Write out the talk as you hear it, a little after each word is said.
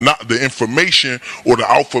not the information or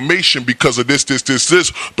the affirmation because of this,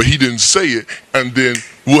 but he didn't say it. And then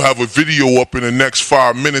we'll have a video up in the next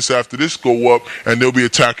 5 minutes after this go up, and they'll be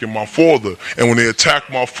attacking my father. And when they attack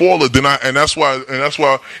my father, then that's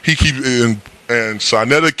why he keep and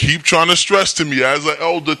Sinetta keep trying to stress to me as an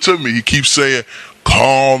elder to me. He keeps saying,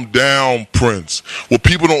 calm down, Prince. What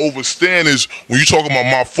people don't understand is when you're talking about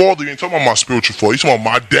my father, you ain't talking about my spiritual father, you're talking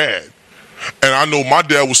about my dad. And I know my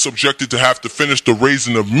dad was subjected to have to finish the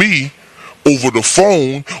raising of me over the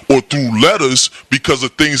phone or through letters because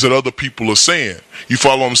of things that other people are saying. You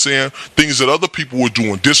follow what I'm saying? Things that other people were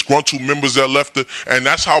doing. Disgruntled members that left it. And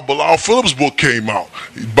that's how Bilal Phillips' book came out.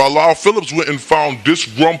 Bilal Phillips went and found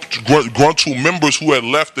disgruntled members who had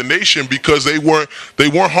left the nation because they weren't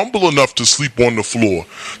humble enough to sleep on the floor.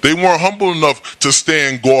 They weren't humble enough to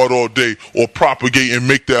stand guard all day or propagate and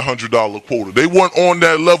make that $100 quota. They weren't on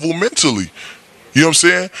that level mentally. You know what I'm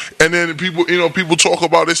saying? And then people talk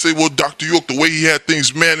about, they say, well, Dr. York, the way he had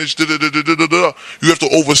things managed, You have to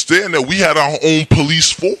understand that we had our own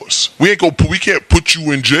police force. We can't put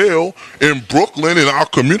you in jail in Brooklyn in our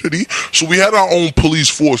community. So we had our own police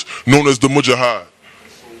force known as the Mujahid,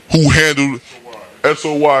 who handled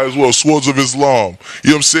SOY as well, Swords of Islam.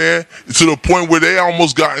 You know what I'm saying? To the point where they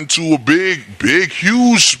almost got into a big,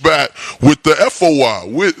 huge spat with the FOI,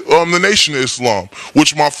 with the Nation of Islam,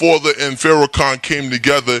 which my father and Farrakhan came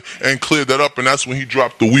together and cleared that up, and that's when he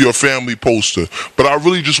dropped the We Are Family poster. But I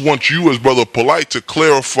really just want you as Brother Polite to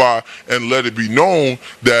clarify and let it be known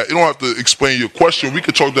that you don't have to explain your question. We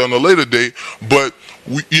could talk that on a later date, but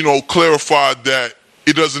clarify that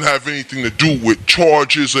it doesn't have anything to do with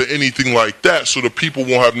charges or anything like that, so the people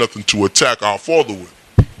won't have nothing to attack our father with.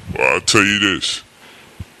 Well, I'll tell you this.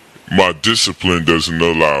 My discipline doesn't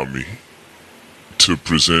allow me to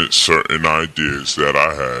present certain ideas that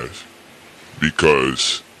I have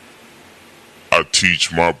because I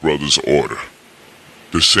teach my brother's order,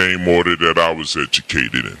 the same order that I was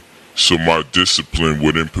educated in. So my discipline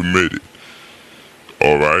wouldn't permit it.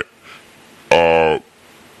 All right?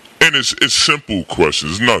 And it's simple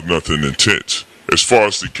questions, nothing intense. As far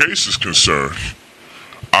as the case is concerned,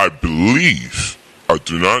 I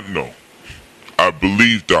do not know. I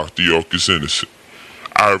believe Dr. York is innocent.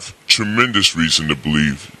 I have tremendous reason to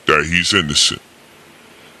believe that he's innocent.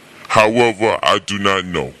 However, I do not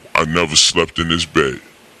know. I never slept in his bed.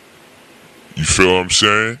 You feel what I'm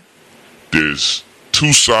saying? There's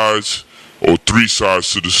 2 sides or 3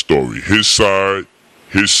 sides to the story. His side,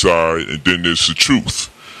 and then there's the truth.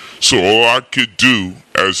 So all I could do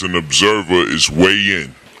as an observer is weigh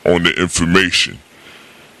in on the information.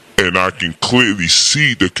 And I can clearly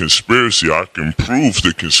see the conspiracy. I can prove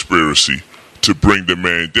the conspiracy to bring the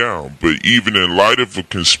man down. But even in light of a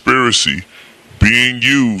conspiracy being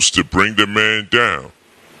used to bring the man down,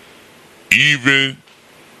 even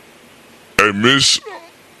amidst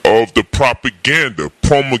of the propaganda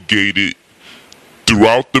promulgated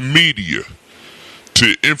throughout the media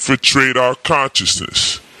to infiltrate our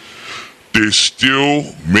consciousness, there still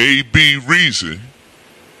may be reason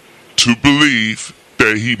to believe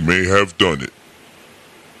that he may have done it.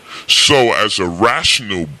 So as a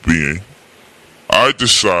rational being, I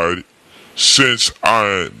decided, since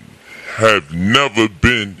I have never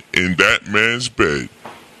been in that man's bed,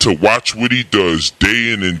 to watch what he does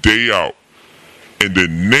day in and day out, and the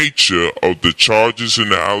nature of the charges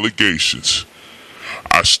and the allegations,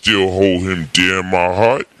 I still hold him dear in my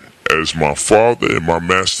heart as my father and my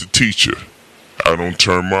master teacher. I don't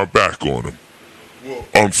turn my back on him.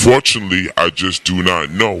 Unfortunately, I just do not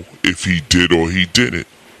know if he did or he didn't.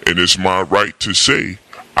 And it's my right to say,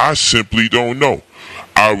 I simply don't know.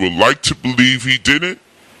 I would like to believe he didn't,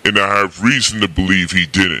 and I have reason to believe he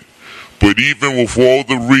didn't. But even with all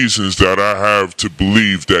the reasons that I have to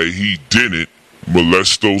believe that he didn't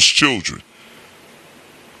molest those children,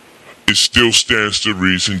 it still stands to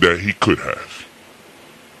reason that he could have.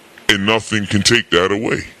 And nothing can take that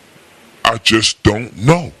away. I just don't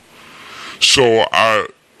know. So I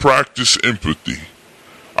practice empathy.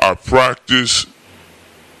 I practice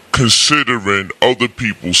considering other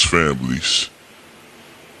people's families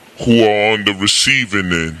who are on the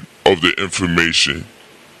receiving end of the information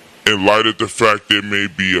in light of the fact there may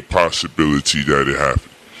be a possibility that it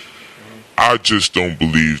happened. I just don't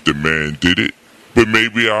believe the man did it, but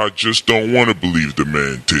maybe I just don't want to believe the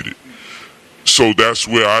man did it. So that's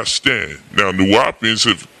where I stand. Now, Nuwapians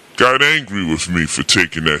have got angry with me for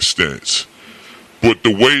taking that stance. But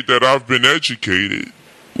the way that I've been educated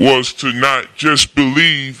was to not just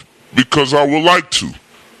believe because I would like to.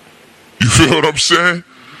 You feel what I'm saying?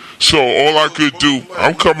 So all I could do,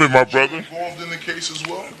 I'm coming, my brother. Involved in the case as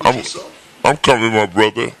well? I'm coming, my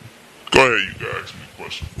brother. Go ahead, you guys.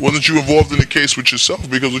 question. Wasn't you involved in the case with yourself?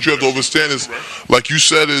 Because what you have to understand is, like you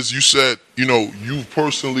said, you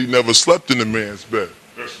personally never slept in a man's bed.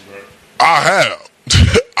 That's right. I have.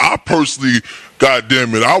 I personally,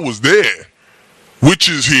 goddamn it, I was there.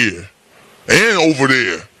 Witches here and over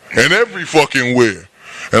there and every fucking where.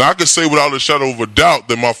 And I can say without a shadow of a doubt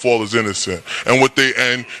that my father's innocent.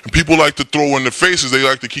 And people like to throw in the faces, they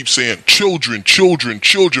like to keep saying children, children,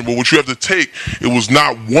 children. But what you have to take, it was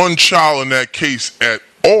not one child in that case at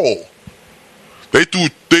all. They threw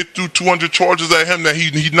 200 charges at him that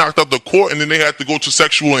he knocked out the court, and then they had to go to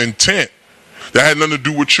sexual intent. That had nothing to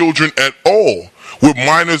do with children at all. With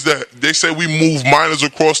minors, that they say we move minors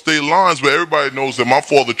across state lines, but everybody knows that my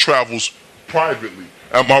father travels privately.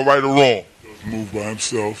 Am I right or wrong? Moved by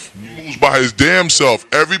himself. He moves by his damn self.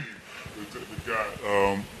 The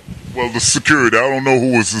guy, the security. I don't know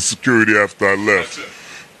who was the security after I left.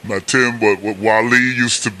 Not Tim, but what Wali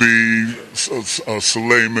used to be,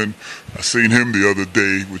 Suleiman. I seen him the other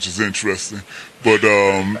day, which is interesting. But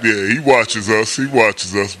he watches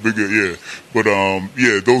us. Bigger, yeah. But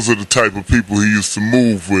those are the type of people he used to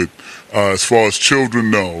move with. As far as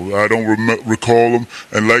children, no, I don't recall them.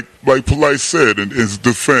 And like Polite said, in his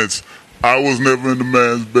defense, I was never in the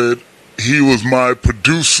man's bed. He was my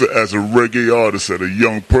producer as a reggae artist, as a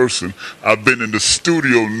young person. I've been in the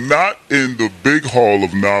studio, not in the big hall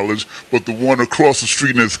of knowledge, but the one across the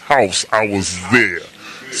street in his house. I was there.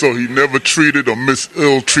 So he never treated or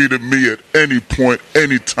ill-treated me at any point,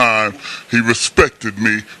 any time. He respected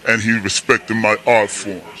me, and he respected my art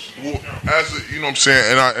form. Well, you know what I'm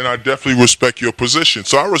saying, and I definitely respect your position.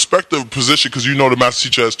 So I respect the position because the master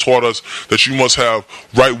teacher has taught us that you must have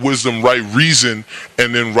right wisdom, right reason,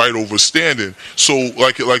 and then right understanding. So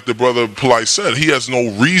like the brother Polite said, he has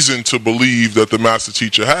no reason to believe that the master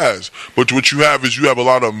teacher has. But what you have is a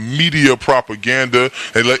lot of media propaganda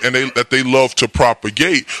that they love to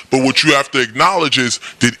propagate. But what you have to acknowledge is,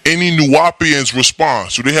 did any Nuwapians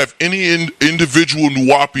respond? So they have any individual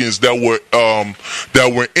Nuwapians that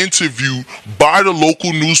were interviewed by the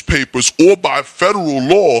local newspapers or by federal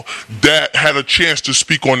law that had a chance to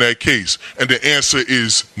speak on that case? And the answer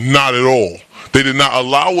is not at all. They did not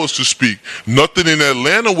allow us to speak. Nothing in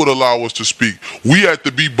Atlanta would allow us to speak. We had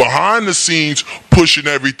to be behind the scenes pushing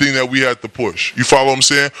everything that we had to push. You follow what I'm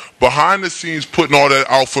saying? Behind the scenes putting all that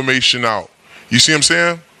information out. You see what I'm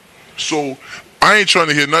saying? So I ain't trying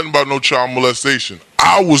to hear nothing about no child molestation.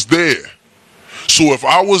 I was there. So if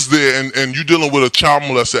I was there and you're dealing with a child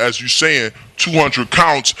molester, as you're saying, 200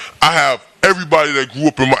 counts, I have everybody that grew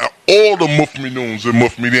up in all the Mufminoons and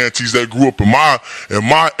Mufminantes that grew up in my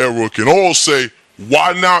era can all say,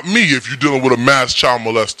 why not me if you're dealing with a mass child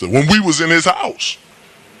molester? When we was in his house.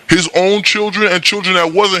 His own children and children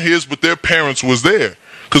that wasn't his, but their parents was there.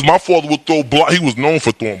 Because my father would he was known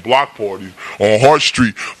for throwing block parties on Hart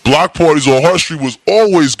Street. Block parties on Hart Street was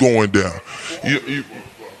always going down. You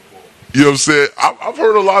know what I'm saying? I've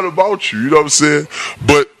heard a lot about you, you know what I'm saying?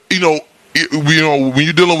 But, when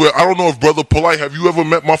you're dealing with, I don't know if Brother Polite, have you ever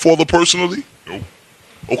met my father personally? Nope.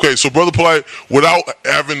 Okay, so Brother Polite, without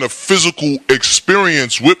having a physical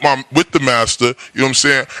experience with the master, you know what I'm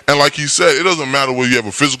saying? And like he said, it doesn't matter whether you have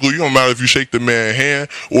a physical, you don't matter if you shake the man's hand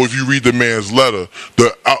or if you read the man's letter.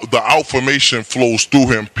 The information flows through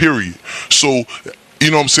him, period. So,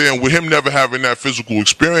 you know what I'm saying? With him never having that physical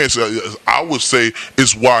experience, I would say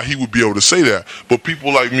is why he would be able to say that. But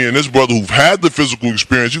people like me and this brother who've had the physical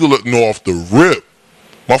experience, you can let know off the rip.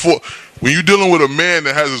 When you're dealing with a man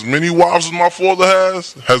that has as many wives as my father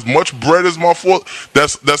has much bread as my father,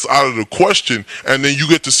 that's out of the question. And then you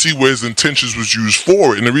get to see where his intentions was used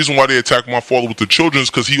for it. And the reason why they attack my father with the children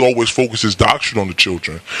is because he always focuses doctrine on the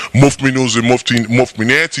children. Mufminus and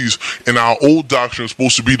Mufminantes in our old doctrine is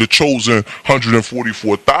supposed to be the chosen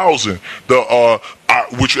 144,000.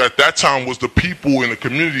 Which at that time was the people in the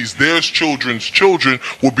communities, their children's children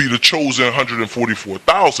would be the chosen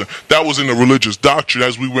 144,000. That was in the religious doctrine.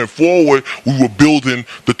 As we went forward, we were building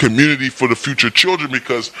the community for the future children,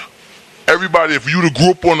 because everybody, if you'd have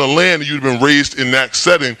grew up on the land and you'd have been raised in that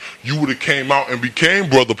setting, you would have came out and became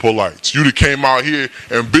Brother Polites. You'd have came out here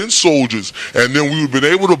and been soldiers, and then we would have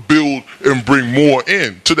been able to build and bring more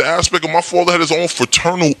in. To the aspect of my father had his own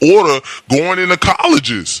fraternal order going into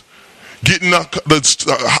colleges. Getting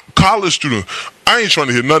the college students. I ain't trying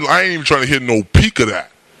to hear nothing. I ain't even trying to hear no peak of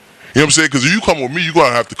that. You know what I'm saying? Because if you come with me, you're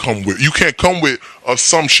going to have to come with, you can't come with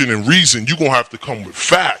assumption and reason. You're going to have to come with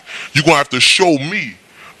fact. You're going to have to show me.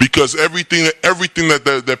 Because everything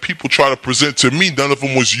that people try to present to me, none of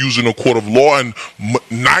them was using a court of law, and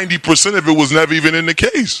 90% of it was never even in the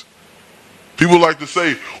case. People like to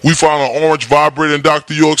say, we found an orange vibrator in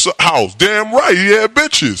Dr. York's house. Damn right, he had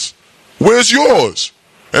bitches. Where's yours?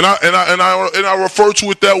 And I refer to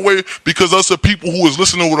it that way because us the people who is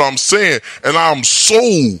listening to what I'm saying, and I'm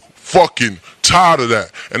so fucking tired of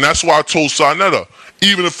that. And that's why I told Sarnetta,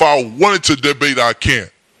 even if I wanted to debate, I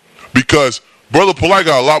can't. Because Brother Polite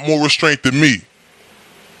got a lot more restraint than me.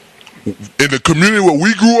 In the community where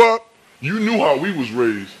we grew up, you knew how we was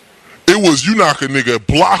raised. It was you knock a nigga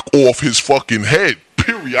block off his fucking head.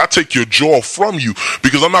 Period. I take your jaw from you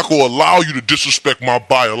because I'm not going to allow you to disrespect my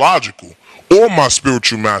biological or my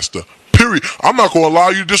spiritual master. Period. I'm not going to allow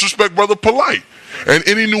you to disrespect Brother Polite. And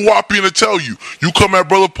any new Wapian to tell you, you come at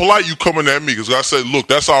Brother Polite, you coming at me. Because I said, look,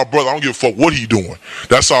 that's our brother. I don't give a fuck what he doing.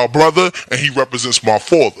 That's our brother, and he represents my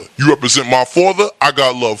father. You represent my father, I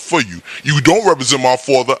got love for you. You don't represent my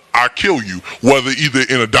father, I kill you. Whether either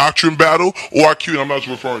in a doctrine battle or I kill you. I'm not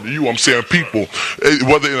referring to you, I'm saying people.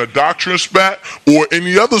 Whether in a doctrine spat or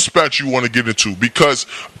any other spat you want to get into. Because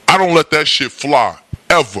I don't let that shit fly,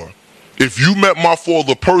 ever. If you met my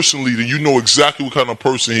father personally, then you know exactly what kind of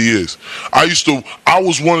person he is. I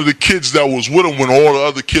was one of the kids that was with him when all the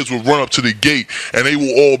other kids would run up to the gate and they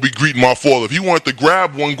will all be greeting my father. If he wanted to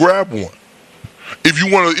grab one, grab one. If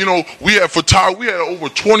you want to, we had over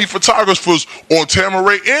 20 photographers on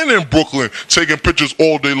Tamaray and in Brooklyn taking pictures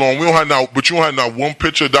all day long. You don't have not one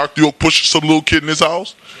picture of Dr. York pushing some little kid in his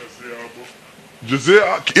house.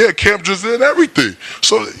 Giselle, yeah, Camp Giselle and everything.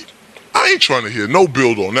 So I ain't trying to hear no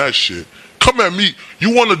build on that shit. Come at me.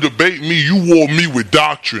 You want to debate me, you war me with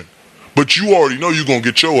doctrine. But you already know you're going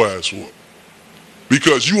to get your ass whooped.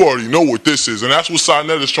 Because you already know what this is. And that's what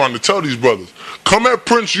Sinette is trying to tell these brothers. Come at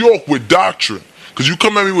Prince York with doctrine. Because you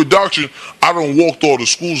come at me with doctrine, I done walked all the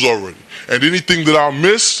schools already. And anything that I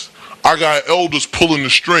miss, I got elders pulling the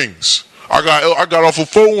strings. I got off a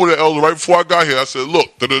phone with an elder right before I got here. I said,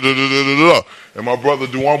 look, da-da-da-da-da-da-da. And my brother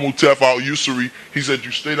Duamu Tef out Usuri, he said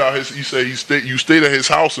you stayed at his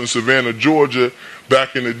house in Savannah, Georgia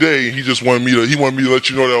back in the day. He just wanted me to let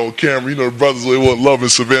you know that on camera. You know the brothers they want love in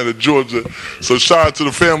Savannah, Georgia. So shout out to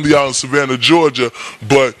the family out in Savannah, Georgia.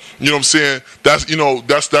 But you know what I'm saying?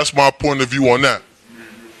 That's my point of view on that.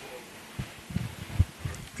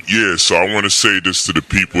 Yeah, so I want to say this to the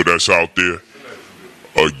people that's out there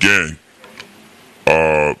again.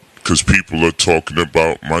 Because people are talking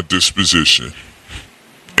about my disposition.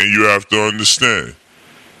 And you have to understand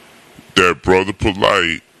that Brother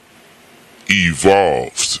Polite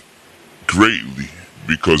evolved greatly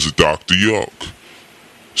because of Dr. York.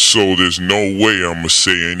 So there's no way I'm going to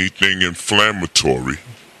say anything inflammatory,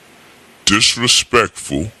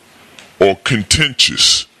 disrespectful, or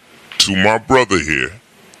contentious to my brother here.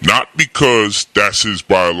 Not because that's his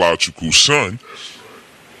biological son,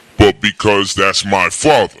 but because that's my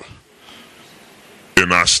father.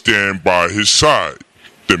 And I stand by his side.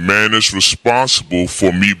 The man is responsible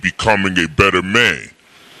for me becoming a better man.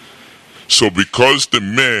 So because the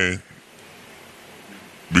man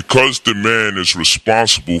is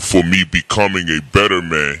responsible for me becoming a better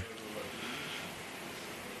man,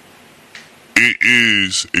 it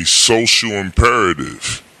is a social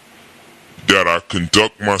imperative that I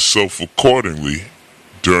conduct myself accordingly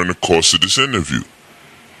during the course of this interview.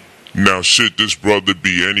 Now, should this brother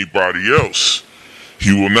be anybody else,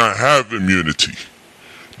 he will not have immunity.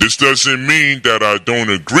 This doesn't mean that I don't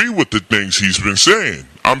agree with the things he's been saying.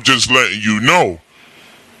 I'm just letting you know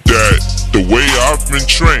that the way I've been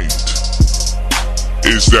trained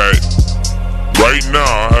is that right now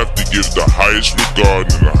I have to give the highest regard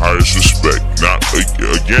and the highest respect. Not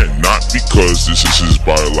because this is his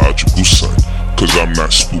biological son, because I'm not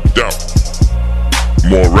spooked out.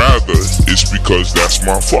 More rather, it's because that's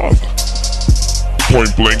my father.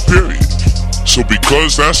 Point blank, period. So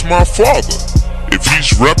because that's my father, if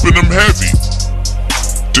he's repping him heavy,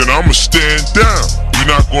 then I'ma stand down.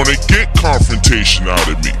 You're not gonna get confrontation out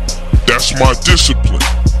of me. That's my discipline.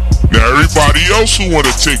 Now everybody else who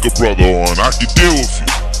wanna take a brother on, I can deal with you.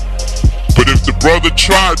 But if the brother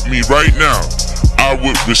tried me right now, I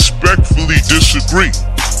would respectfully disagree.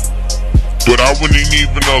 But I wouldn't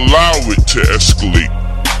even allow it to escalate,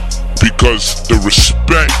 because the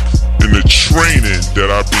respect and the training that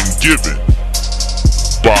I've been given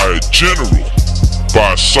by a general,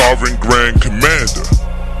 by a sovereign grand commander,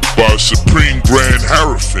 by a supreme grand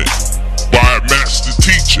hierophant, by a master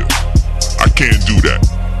teacher, I can't do that.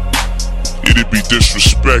 It'd be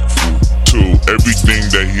disrespectful to everything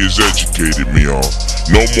that he has educated me on.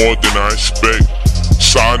 No more than I expect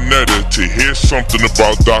Sarnetta to hear something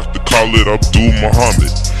about Dr. Khalid Abdul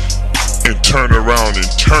Muhammad and turn around and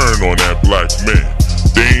turn on that black man.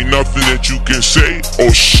 There ain't nothing that you can say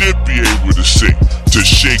or should be able to say to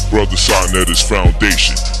shake Brother Sarnetta's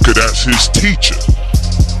foundation, cause that's his teacher.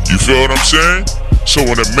 You feel what I'm saying? So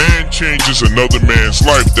when a man changes another man's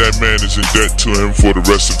life, that man is in debt to him for the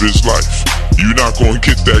rest of his life. You're not going to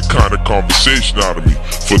get that kind of conversation out of me.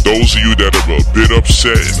 For those of you that are a bit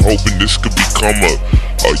upset and hoping this could become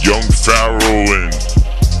a young Pharaoh and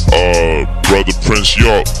Brother Prince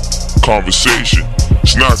York conversation,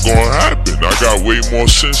 it's not going to happen. I got way more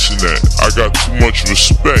sense than that. I got too much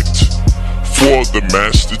respect for the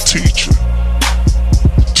master teacher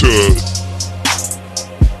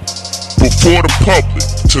before the public,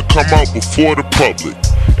 to come out before the public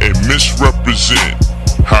and misrepresent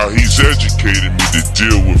how he's educated me to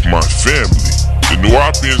deal with my family. The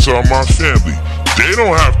Nuwapians are my family. They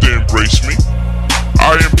don't have to embrace me.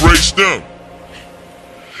 I embrace them.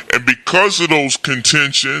 And because of those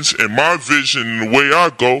contentions and my vision and the way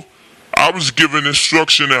I go, I was given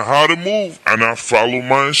instruction on how to move, and I follow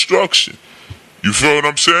my instruction. You feel what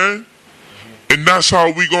I'm saying? And that's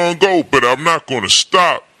how we gonna go. But I'm not gonna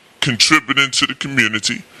stop contributing to the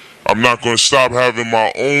community. I'm not gonna stop having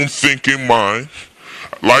my own thinking mind.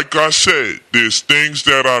 Like I said, there's things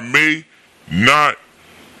that I may not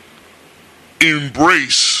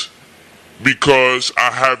embrace because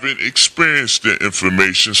I haven't experienced the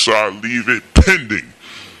information, so I leave it pending.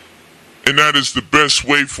 And that is the best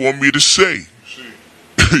way for me to say.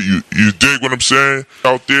 You dig what I'm saying?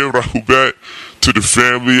 Out there, Rahubat, to the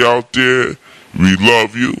family out there, we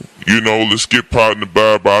love you. You know, let's get Pot in the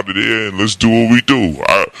Bab out of there and let's do what we do.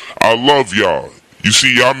 I love y'all. You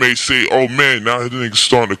see, y'all may say, oh man, now the nigga's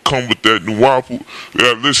starting to come with that Nuwapu.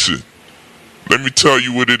 Yeah, listen, let me tell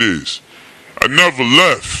you what it is. I never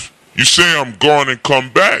left. You say I'm gone and come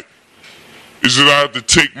back. Is that I have to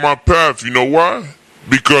take my path. You know why?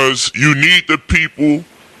 Because you need the people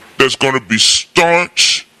that's going to be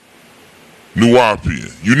staunch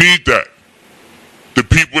Nuwapian. You need that. The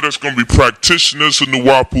people that's going to be practitioners of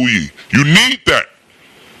Nuwapuyi. You need that.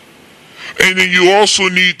 And then you also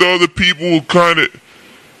need the other people who kind of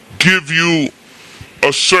give you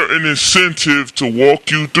a certain incentive to walk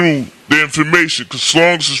you through the information. Because as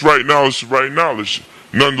long as it's right knowledge, it's right knowledge.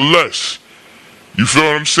 Nonetheless, you feel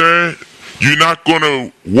what I'm saying? You're not going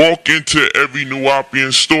to walk into every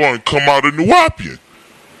Nuwapian store and come out a Nuwapian.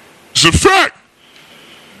 It's a fact.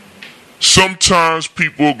 Sometimes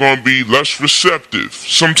people are going to be less receptive.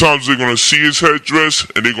 Sometimes they're going to see his headdress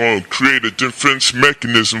and they're going to create a defense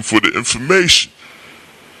mechanism for the information.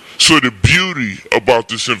 So the beauty about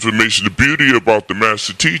this information, the beauty about the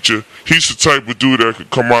master teacher, he's the type of dude that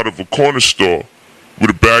could come out of a corner store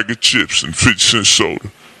with a bag of chips and 50-cent soda.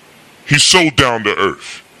 He's so down to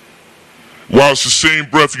earth. While it's the same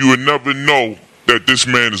breath, you would never know that this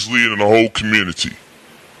man is leading a whole community.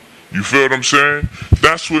 You feel what I'm saying?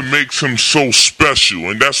 That's what makes him so special,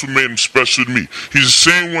 and that's what made him special to me. He's the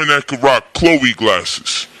same one that could rock Chloe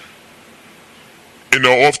glasses and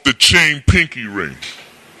an off-the-chain pinky ring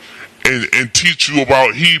and teach you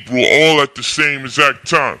about Hebrew all at the same exact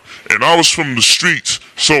time. And I was from the streets,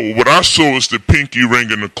 so what I saw was the pinky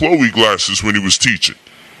ring and the Chloe glasses when he was teaching.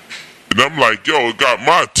 And I'm like, yo, it got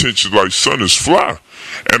my attention like, son is fly.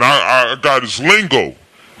 And I got his lingo,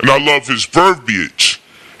 and I love his verbiage.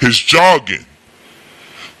 His jogging,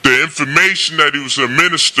 the information that he was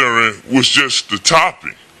administering was just the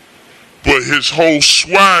topic. But his whole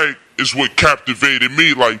swag is what captivated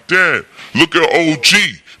me. Like, damn, look at OG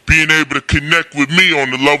being able to connect with me on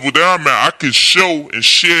the level that I'm at. I could show and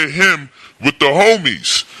share him with the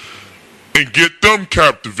homies and get them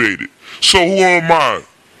captivated. So who am I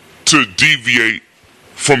to deviate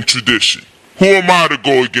from tradition? Who am I to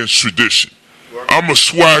go against tradition? I'm a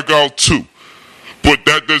swag out too. But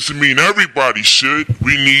that doesn't mean everybody should.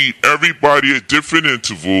 We need everybody at different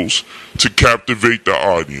intervals to captivate the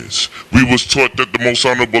audience. We was taught that the most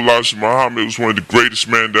honorable Elijah Muhammad was one of the greatest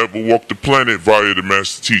men to ever walk the planet via the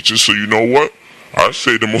master teacher. So you know what? I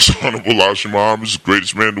say the most honorable Elijah Muhammad is the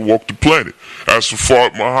greatest man to walk the planet. As for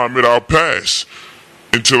Fard Muhammad, I'll pass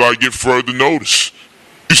until I get further notice.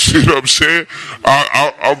 You see what I'm saying?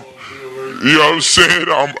 You know what I'm saying?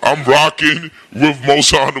 I'm rocking with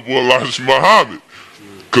most honorable Elijah Muhammad.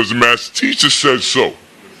 Because the master teacher said so.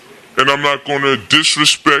 And I'm not going to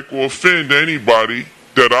disrespect or offend anybody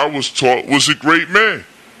that I was taught was a great man.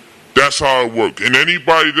 That's how it worked. And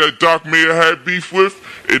anybody that Doc may have had beef with,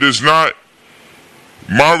 it is not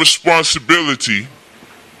my responsibility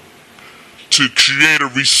to create a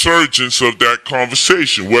resurgence of that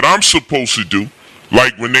conversation. What I'm supposed to do,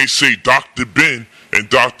 like when they say Dr. Ben and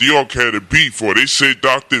Dr. York had a beef, or they say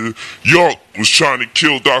Dr. York was trying to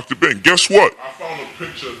kill Dr. Ben. Guess what? I found a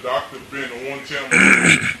picture of Dr. Ben on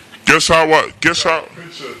Tamarack. Guess how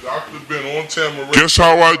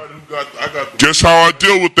I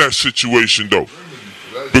deal with that situation though.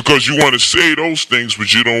 Because you want to say those things,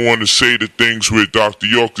 but you don't want to say the things where Dr.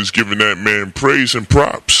 York is giving that man praise and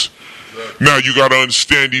props. Now you got to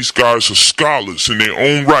understand these guys are scholars in their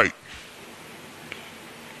own right.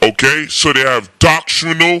 Okay? So they have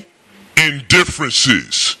doctrinal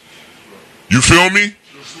indifferences. You feel me?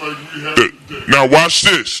 Now watch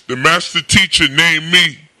this. The master teacher named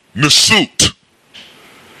me Nasut.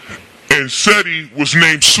 And Seti was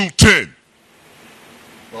named Suten.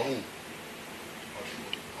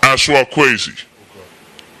 Ashwa Kwesi.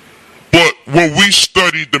 But when we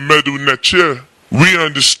studied the Vernacular, we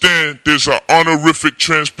understand there's an honorific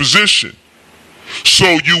transposition. So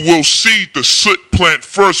you will see the soot plant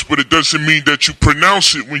first, but it doesn't mean that you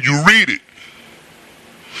pronounce it when you read it.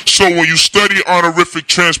 So when you study honorific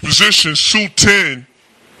transposition, Suten,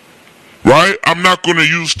 right? I'm not going to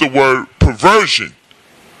use the word perversion.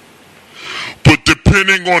 But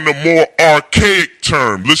depending on the more archaic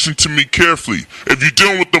term, listen to me carefully. If you're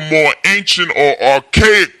dealing with the more ancient or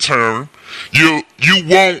archaic term, you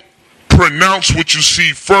won't pronounce what you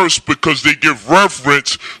see first because they give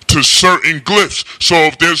reference to certain glyphs. So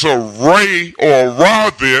if there's a Ray or a Ra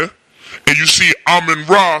there, and you see Amen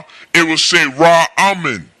Ra, it will say Ra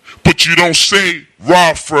Amen. But you don't say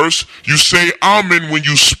Ra first, you say Amen when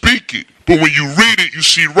you speak it. But when you read it, you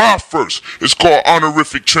see Ra first. It's called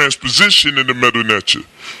honorific transposition in the Vernacular.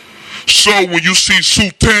 So when you see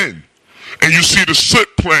Suten, and you see the soot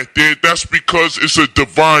plant there, that's because it's a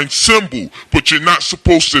divine symbol. But you're not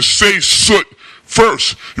supposed to say soot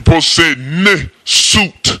first. You're supposed to say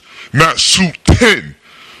ne-soot, not Suten.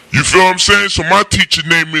 You feel what I'm saying? So my teacher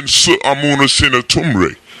named me Soot Amuna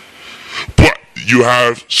Sinatumre. But you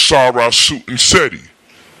have Sarah Soot and Seti.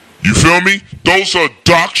 You feel me? Those are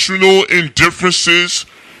doctrinal indifferences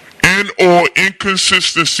and or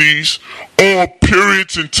inconsistencies or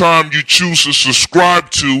periods in time you choose to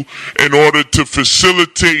subscribe to in order to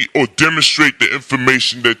facilitate or demonstrate the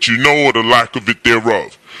information that you know or the lack of it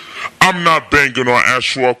thereof. I'm not banging on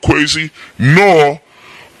Ashwa Kwesi nor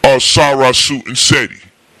Sarah Soot and Seti.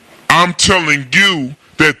 I'm telling you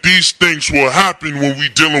that these things will happen when we're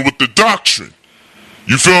dealing with the doctrine.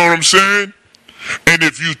 You feel what I'm saying? And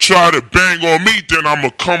if you try to bang on me, then I'm going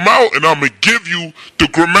to come out and I'm going to give you the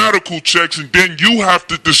grammatical checks, and then you have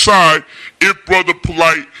to decide if Brother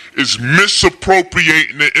Polite is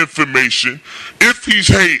misappropriating the information, if he's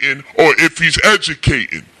hating, or if he's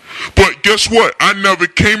educating. But guess what? I never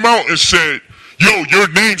came out and said, yo,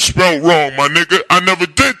 your name's spelled wrong, my nigga. I never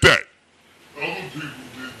did that. Other people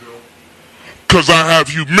did, though. Because I have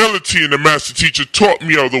humility, and the master teacher taught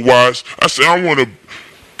me otherwise. I said, I want to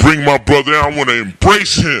bring my brother in. I want to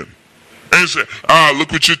embrace him. And say,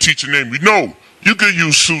 look what your teacher named me. No, you can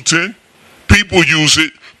use Suten. People use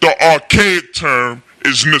it. The archaic term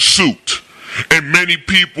is Nasut. And many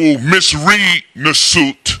people misread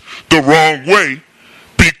Nasut the wrong way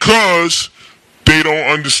because they don't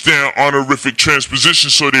understand honorific transposition,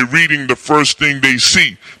 so they're reading the first thing they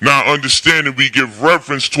see. Now, understanding we give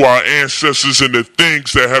reference to our ancestors and the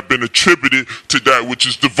things that have been attributed to that which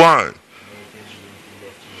is divine.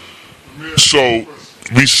 So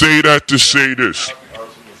we say that to say this,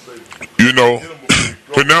 you know,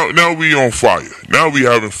 but now we on fire. Now we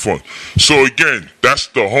having fun. So again, that's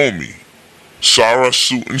the homie. Sarah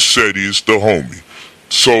Soot and Seti is the homie.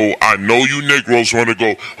 So I know you Negroes want to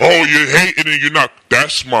go, oh, you're hating and you're not.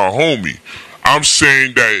 That's my homie. I'm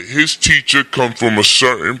saying that his teacher come from a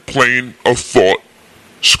certain plane of thought,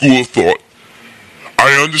 school of thought.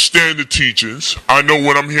 I understand the teachings. I know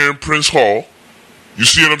when I'm here in Prince Hall. You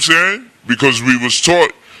see what I'm saying? Because we was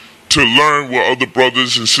taught to learn what other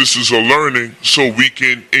brothers and sisters are learning so we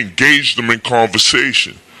can engage them in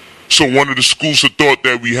conversation. So one of the schools of thought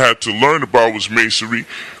that we had to learn about was Masonry,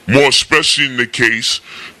 more especially in the case,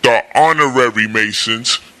 the honorary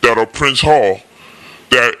Masons that are Prince Hall,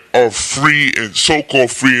 that are free and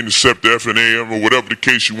so-called free and accept the FNAM or whatever the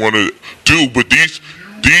case you want to do. But these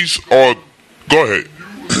are, go ahead.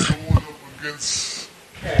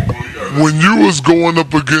 When you was going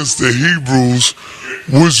up against the Hebrews,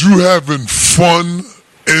 was you having fun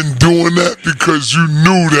in doing that because you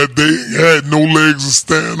knew that they had no legs to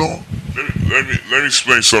stand on? Let me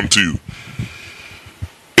explain something to you.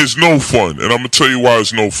 It's no fun, and I'm going to tell you why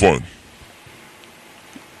it's no fun.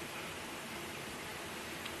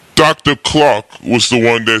 Dr. Clark was the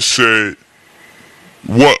one that said,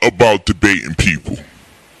 what about debating people?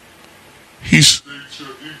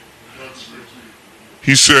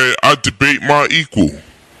 He said, I debate my equal.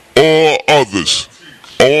 All others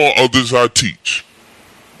I teach.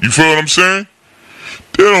 You feel what I'm saying?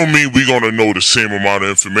 That don't mean we're going to know the same amount of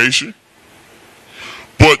information.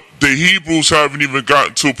 But the Hebrews haven't even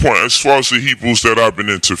gotten to a point, as far as the Hebrews that I've been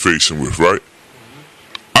interfacing with, right?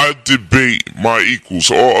 I debate my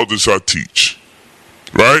equals, all others I teach,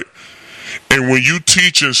 right? And when you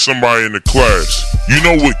teaching somebody in the class, you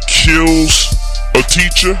know what kills a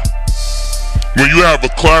teacher? When you have a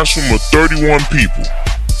classroom of 31 people,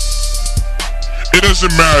 it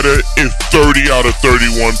doesn't matter if 30 out of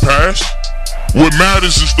 31 pass. What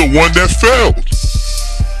matters is the one that failed.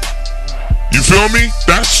 You feel me?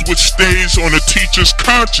 That's what stays on the teacher's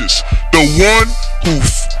conscience. The one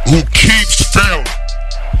who keeps failing.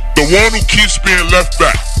 The one who keeps being left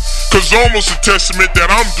back. Because it's almost a testament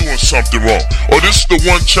that I'm doing something wrong. Or this is the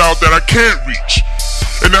one child that I can't reach.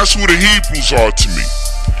 And that's who the Hebrews are to me.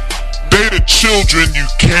 They the children you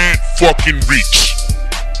can't fucking reach.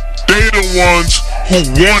 They the ones who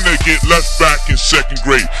want to get left back in second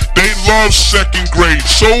grade. They love second grade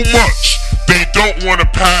so much, they don't want to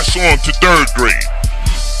pass on to third grade.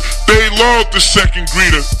 They love the second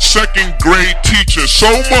grade teacher so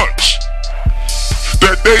much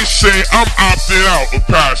that they say, I'm opting out of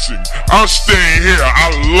passing. I'm staying here. I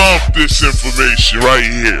love this information right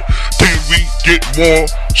here. Can we get more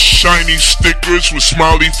shiny stickers with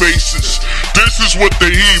smiley faces? This is what the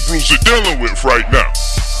Hebrews are dealing with right now.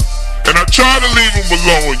 And I try to leave them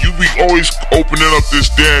alone. You be always opening up this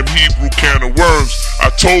damn Hebrew can of worms. I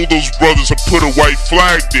told those brothers to put a white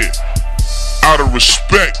flag there out of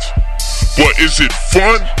respect. But is it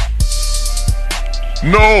fun?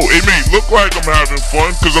 No, it may look like I'm having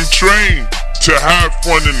fun because I'm trained to have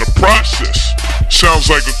fun in the process. Sounds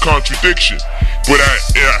like a contradiction. But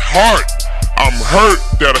at heart, I'm hurt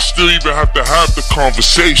that I still even have to have the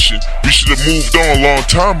conversation. We should have moved on a long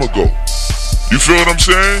time ago. You feel what I'm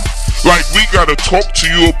saying? Like, we gotta talk to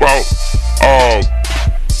you about a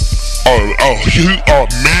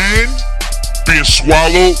man being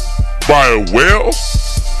swallowed by a whale,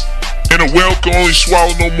 and a whale can only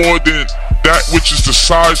swallow no more than that which is the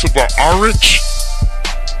size of an orange.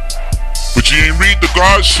 But you ain't read the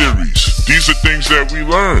God series. These are things that we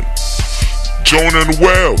learned. Jonah and the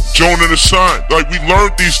whale, Jonah and the sun. Like, we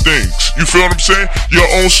learned these things. You feel what I'm saying? Your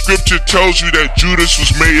own scripture tells you that Judas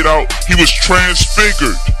was made out, he was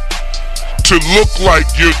transfigured to look like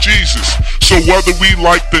your Jesus. So whether we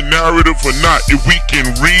like the narrative or not, if we can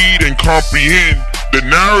read and comprehend, the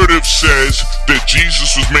narrative says that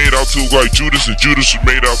Jesus was made out to look like Judas and Judas was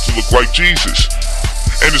made out to look like Jesus.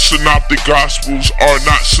 And the synoptic gospels are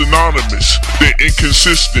not synonymous. They're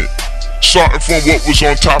inconsistent. Starting from what was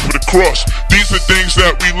on top of the cross. These are things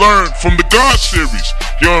that we learned from the God series.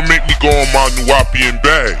 Y'all make me go on my Nuwapian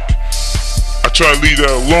bag. I try to leave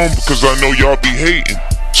that alone because I know y'all be hating.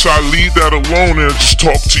 So I leave that alone and I just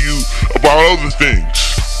talk to you about other things.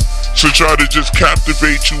 So try to just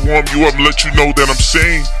captivate you, warm you up, and let you know that I'm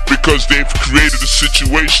sane because they've created a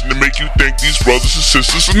situation to make you think these brothers and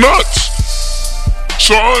sisters are nuts.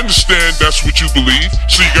 So I understand that's what you believe.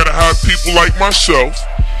 So you gotta have people like myself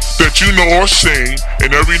that you know are sane,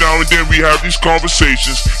 and every now and then we have these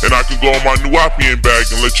conversations, and I can go on my Nuwapian bag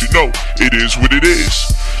and let you know it is what it is.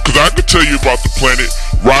 Cause I could tell you about the planet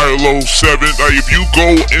Rilo 7. Like, if you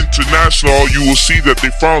go international, you will see that they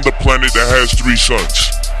found a planet that has 3 suns.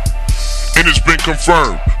 And it's been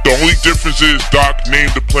confirmed. The only difference is Doc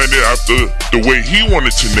named the planet after the way he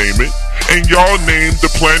wanted to name it, and y'all named the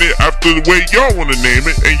planet after the way y'all want to name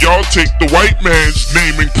it, and y'all take the white man's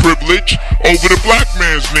naming privilege over the black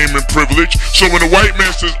man's naming privilege. So when the white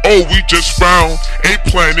man says, oh, we just found a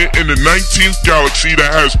planet in the 19th galaxy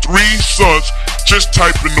that has 3 suns, just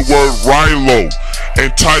type in the word Rilo and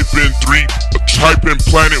type in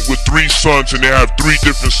planet with 3 suns, and they have 3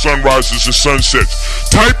 different sunrises and sunsets.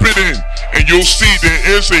 Type it in and you'll see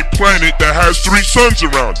there is a planet that has 3 suns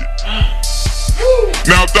around it.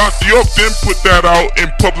 Now, Dr. York then put that out in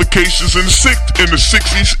publications in the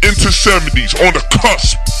 60s into 70s, on the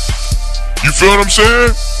cusp. You feel what I'm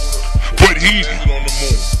saying? But he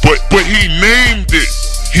named it.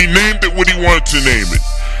 He named it what he wanted to name it.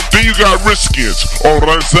 Then you got Riskians, or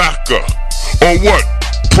Razaka, or what?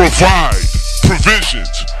 Provide,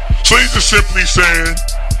 provisions. So he's just simply saying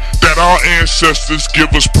that our ancestors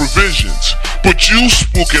give us provisions. But you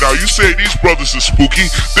spook it out. You say these brothers are spooky.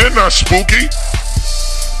 They're not spooky.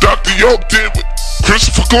 Dr. York did what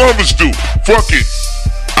Christopher Columbus do. Fuck it.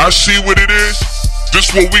 I see what it is.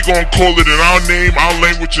 This is what we gonna call it in our name, our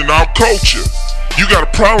language, and our culture. You got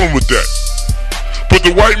a problem with that. But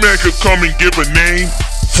the white man could come and give a name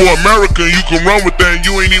for America, and you can run with that and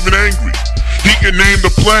you ain't even angry. He can name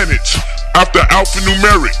the planets after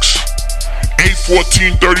alphanumerics.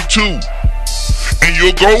 81432, and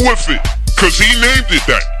you'll go with it because he named it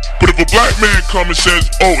that. But if a black man comes and says,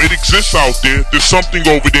 oh, it exists out there, there's something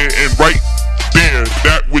over there, and right there,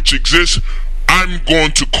 that which exists, I'm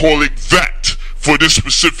going to call it that for this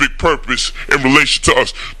specific purpose in relation to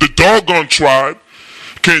us. The doggone tribe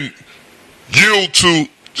can yield to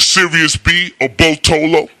Sirius B or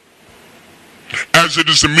Botolo, as it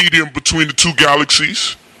is the medium between the two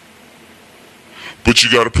galaxies. But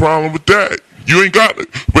you got a problem with that. You ain't got it.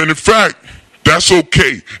 But in fact, that's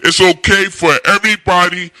okay. It's okay for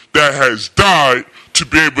everybody that has died to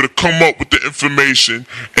be able to come up with the information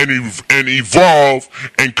and evolve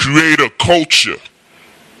and create a culture.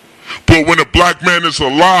 But when a black man is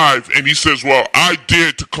alive and he says, well, I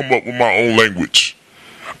dare to come up with my own language.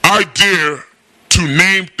 I dare to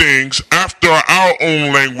name things after our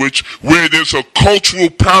own language where there's a cultural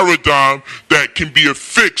paradigm that can be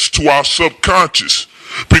affixed to our subconscious.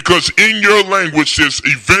 Because in your language there's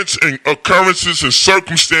events and occurrences and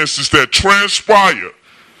circumstances that transpire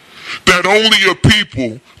that only a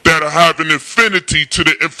people that have an affinity to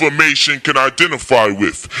the information can identify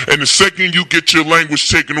with. And the second you get your language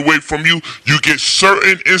taken away from you, you get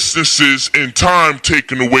certain instances in time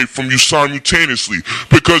taken away from you simultaneously.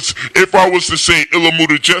 Because if I was to say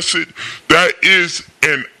Ilamuta Jesset, that is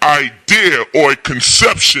an idea or a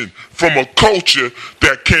conception from a culture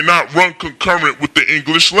that cannot run concurrent with the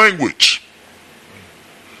English language.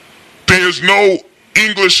 There's no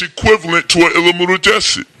English equivalent to an Ilamuta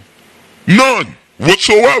Jesset. None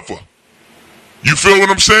whatsoever. You feel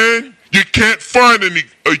what I'm saying? You can't find any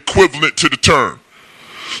equivalent to the term.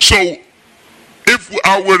 So if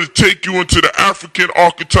I were to take you into the African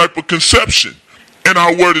archetypal conception and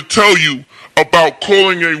I were to tell you about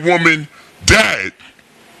calling a woman dad,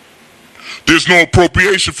 there's no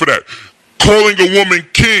appropriation for that. Calling a woman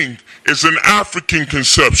king is an African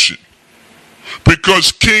conception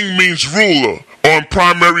because king means ruler or in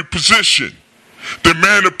primary position. The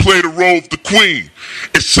man that played the role of the queen.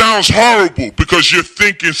 It sounds horrible because you're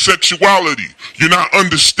thinking sexuality. You're not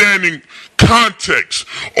understanding context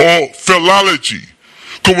or philology.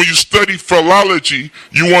 Because when you study philology,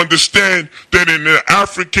 you understand that in the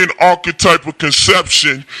African archetypal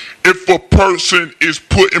conception, if a person is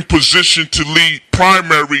put in position to lead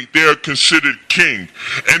primary, they are considered king.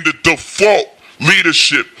 And the default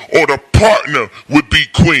leadership or the partner would be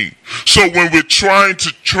queen. So when we're trying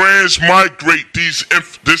to transmigrate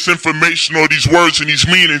this information or these words and these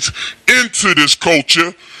meanings into this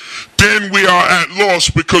culture, then we are at loss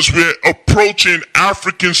because we're approaching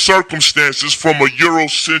African circumstances from a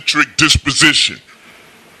Eurocentric disposition.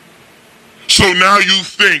 So now you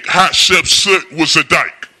think Hatshepsut was a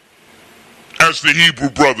dyke, as the Hebrew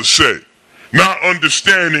brother said, not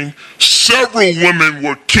understanding several women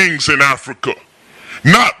were kings in Africa.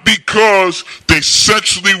 Not because they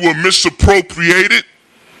sexually were misappropriated,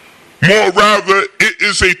 more rather it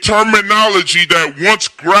is a terminology that once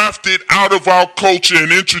grafted out of our culture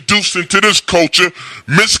and introduced into this culture,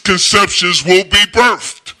 misconceptions will be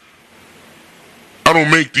birthed. I don't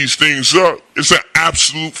make these things up. It's an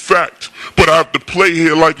absolute fact. But I have to play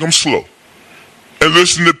here like I'm slow and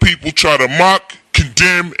listen to people try to mock,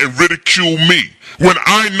 condemn, and ridicule me. When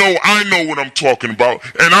I know what I'm talking about,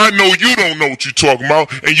 and I know you don't know what you're talking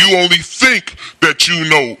about, and you only think that you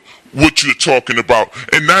know what you're talking about,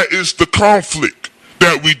 and that is the conflict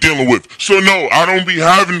that we dealing with. So no, I don't be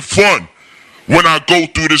having fun when I go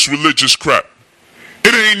through this religious crap.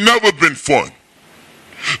 It ain't never been fun.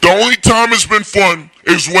 The only time it's been fun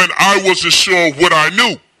is when I wasn't sure of what I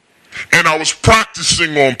knew, and I was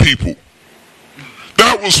practicing on people.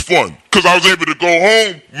 That was fun, because I was able to go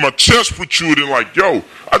home, my chest protruding like, yo,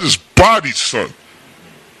 I just bodied son.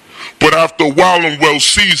 But after a while, I'm well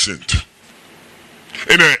seasoned.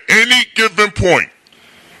 And at any given point,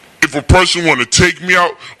 if a person want to take me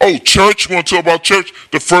out, oh, church, want to talk about church?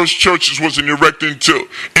 The first churches wasn't erected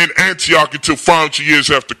in Antioch until 500 years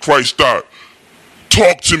after Christ died.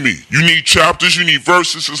 Talk to me. You need chapters, you need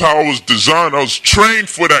verses. This is how I was designed. I was trained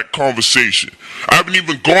for that conversation. I haven't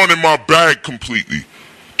even gone in my bag completely.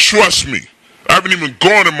 Trust me, I haven't even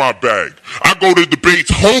gone in my bag. I go to debates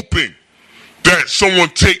hoping that someone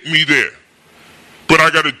take me there. But I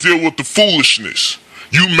got to deal with the foolishness.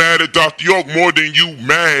 You mad at Dr. York more than you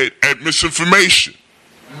mad at misinformation.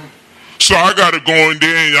 So I got to go in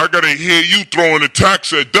there and I got to hear you throwing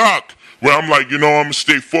attacks at Doc, where I'm like, I'm going to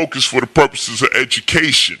stay focused for the purposes of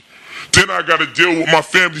education. Then I got to deal with my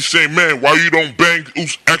family saying, man, why you don't bang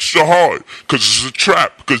extra hard? Because it's a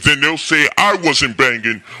trap. Because then they'll say I wasn't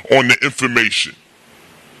banging on the information.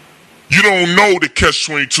 You don't know the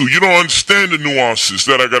catch-22. You don't understand the nuances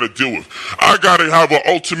that I got to deal with. I got to have an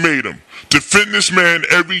ultimatum. Defend this man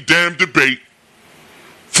every damn debate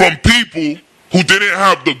from people who didn't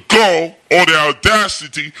have the gall or the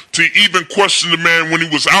audacity to even question the man when he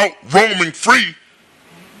was out roaming free.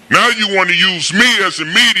 Now you want to use me as a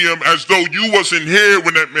medium as though you wasn't here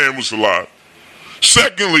when that man was alive.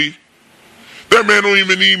 Secondly, that man don't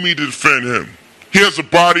even need me to defend him. He has a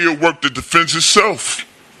body of work that defends itself.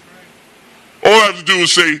 All I have to do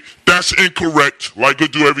is say, that's incorrect, like I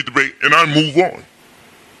do every debate, and I move on.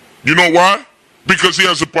 You know why? Because he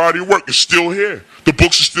has a body of work. It's still here. The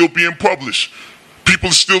books are still being published. People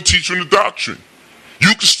are still teaching the doctrine. You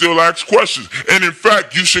can still ask questions. And in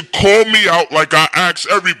fact, you should call me out like I ask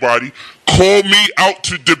everybody. Call me out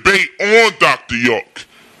to debate on Dr. York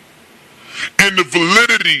and the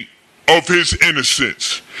validity of his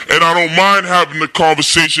innocence. And I don't mind having the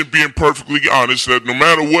conversation, being perfectly honest, that no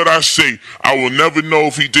matter what I say, I will never know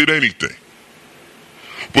if he did anything.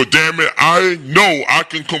 But damn it, I know I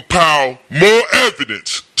can compile more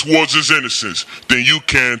evidence towards his innocence than you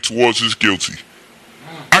can towards his guilty.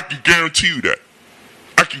 I can guarantee you that.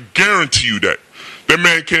 I can guarantee you that. That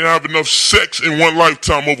man can't have enough sex in one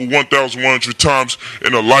lifetime over 1,100 times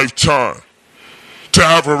in a lifetime to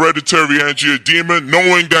have hereditary angioedema,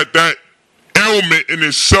 knowing that that ailment in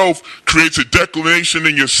itself creates a declination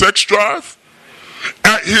in your sex drive.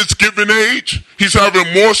 At his given age, he's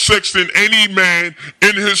having more sex than any man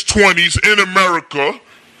in his 20s in America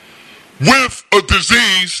with a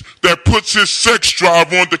disease that puts his sex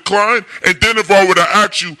drive on decline. And then if I were to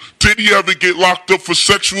ask you, did he ever get locked up for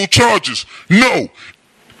sexual charges? No.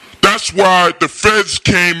 That's why the feds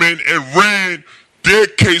came in and ran their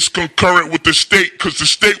case concurrent with the state, because the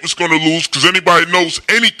state was going to lose, because anybody knows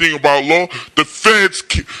anything about law, the feds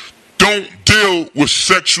don't deal with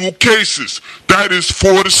sexual cases. That is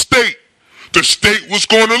for the state. The state was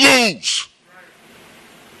going to lose.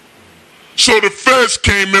 So the feds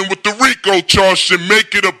came in with the RICO charge to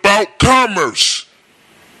make it about commerce.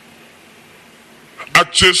 I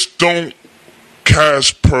just don't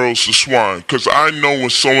cast pearls to swine, because I know when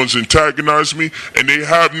someone's antagonized me and they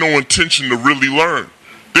have no intention to really learn.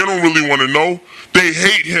 They don't really want to know. They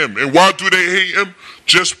hate him. And why do they hate him?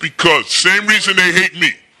 Just because. Same reason they hate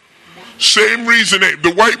me. Same reason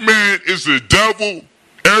the white man is the devil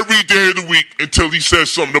every day of the week until he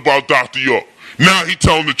says something about Dr. York. Now he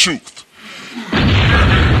telling the truth.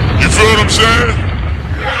 You feel what I'm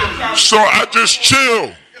saying? So I just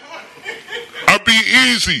chill. I be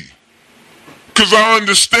easy. Because I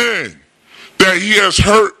understand that he has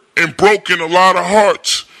hurt and broken a lot of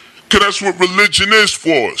hearts. Because that's what religion is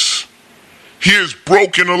for us. He has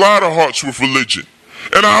broken a lot of hearts with religion.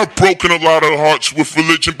 And I've broken a lot of hearts with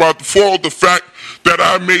religion by default of the fact that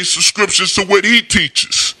I made subscriptions to what he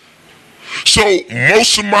teaches. So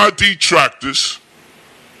most of my detractors,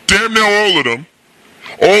 damn near all of them,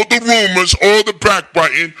 all the rumors, all the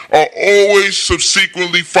backbiting are always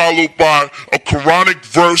subsequently followed by a Quranic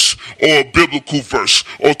verse or a biblical verse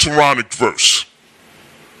or Quranic verse.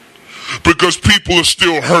 Because people are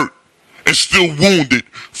still hurt and still wounded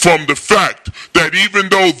from the fact that even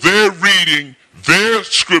though they're reading their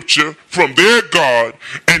scripture from their God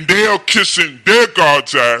and they are kissing their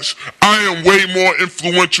God's ass, I am way more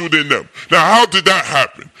influential than them. Now, how did that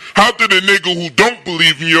happen? How did a nigga who don't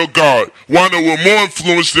believe in your God wind up with more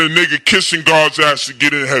influence than a nigga kissing God's ass to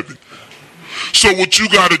get in heaven? So what you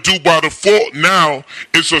got to do by default now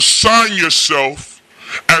is assign yourself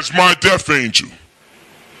as my death angel.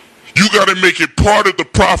 You got to make it part of the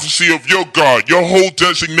prophecy of your God. Your whole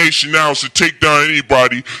designation now is to take down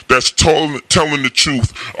anybody that's telling the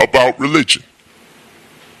truth about religion.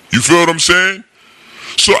 You feel what I'm saying?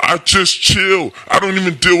 So I just chill. I don't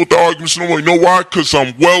even deal with the arguments no more. You know why? Because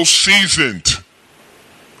I'm well seasoned.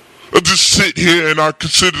 I just sit here and I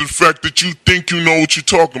consider the fact that you think you know what you're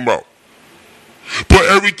talking about. But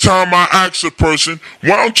every time I ask a person,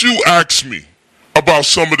 why don't you ask me about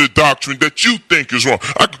some of the doctrine that you think is wrong?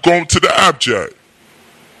 I could go into the abjad.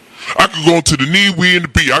 I could go into the knee, we, and the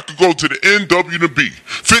B. I could go to the N, W, and the B.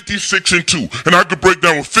 56 and 2. And I could break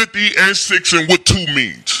down with 50 and 6 and what 2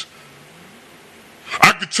 means.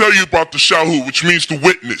 I could tell you about the shahud, which means the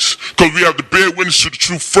witness, because we have to bear witness to the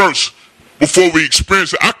truth first before we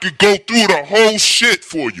experience it. I could go through the whole shit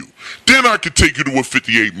for you. Then I could take you to what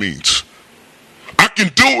 58 means. I can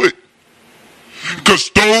do it. Because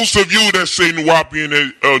those of you that say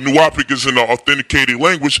Nuwapic is an authenticated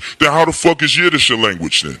language, then how the fuck is Yiddish a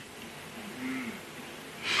language then?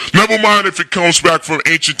 Never mind if it comes back from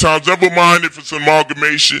ancient times. Never mind if it's an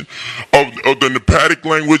amalgamation of the Nepadic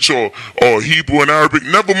language or Hebrew and Arabic.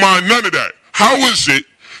 Never mind none of that. How is it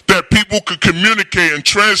that people could communicate and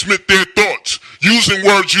transmit their thoughts using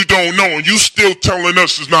words you don't know and you still telling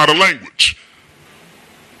us it's not a language?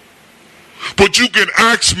 But you can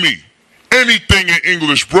ask me anything in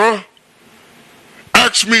English, bruh.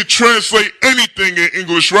 Ask me to translate anything in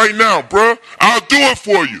English right now, bruh. I'll do it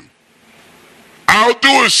for you. I'll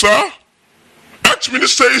do it, sir. Ask me to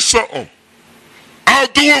say something. I'll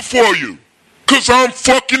do it for you. Cause I'm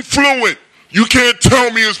fucking fluent. You can't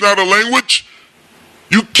tell me it's not a language.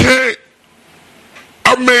 You can't.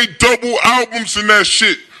 I made double albums in that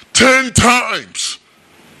shit 10 times.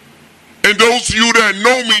 And those of you that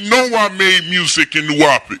know me know I made music in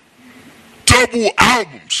Nuwapit. Double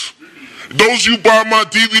albums. Those of you buy my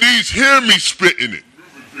DVDs hear me spitting it.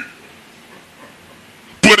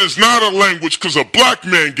 But it's not a language because a black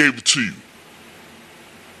man gave it to you.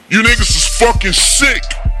 You niggas is fucking sick.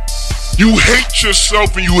 You hate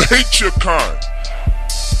yourself and you hate your kind.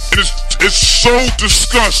 And it's so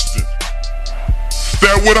disgusting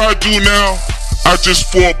that what I do now, I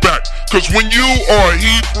just fall back. Because when you are a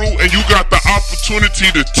Hebrew and you got the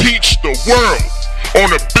opportunity to teach the world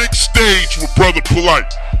on a big stage with Brother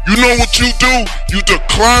Polite, you know what you do? You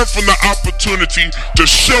decline from the opportunity to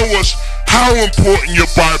show us how important your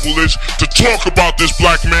Bible is, to talk about this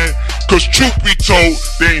black man, because truth be told,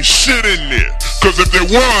 there ain't shit in there. Because if there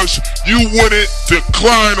was, you wouldn't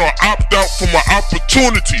decline or opt out from an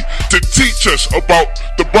opportunity to teach us about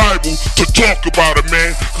the Bible, to talk about it,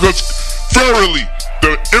 man. Because verily,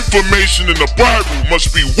 the information in the Bible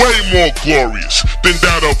must be way more glorious than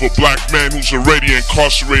that of a black man who's already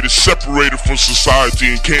incarcerated, separated from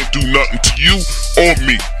society, and can't do nothing to you or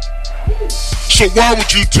me. So why would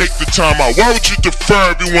you take the time out? Why would you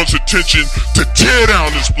defer everyone's attention to tear down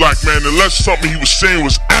this black man unless something he was saying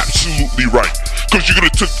was absolutely right? Because you could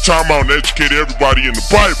have took the time out and educated everybody in the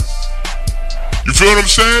Bible. You feel what I'm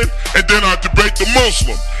saying? And then I debate the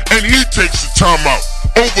Muslim, and he takes the time out,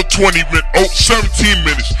 over 17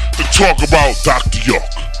 minutes, to talk about Dr. York.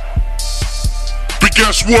 But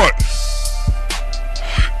guess what?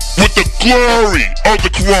 With the glory of the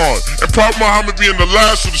Quran, and Prophet Muhammad being the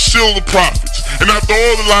last of the seal of the prophets, and after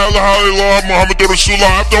all the La ilaha illallah Muhammadur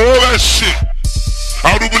Rasulullah, after all that shit,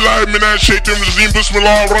 after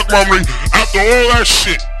all that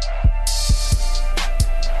shit,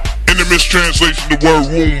 in the mistranslation, the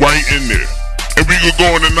word womb right in there. And we could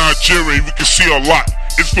go into Nigeria, we can see a lot.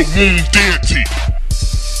 It's the womb deity.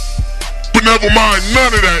 But never mind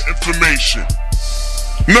none of that information.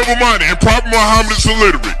 Never mind it. And Prophet Muhammad is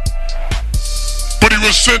illiterate. But he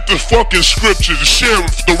was sent the fucking scripture to share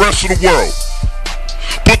with the rest of the world.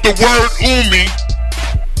 But the word ummi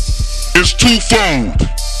is twofold.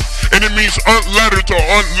 And it means unlettered or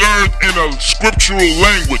unlearned in a scriptural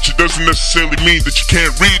language. It doesn't necessarily mean that you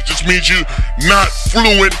can't read. It just means you're not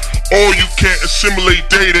fluent or you can't assimilate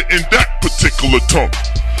data in that particular tongue.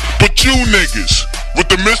 But you niggas, with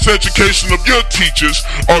the miseducation of your teachers,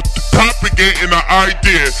 are propagating the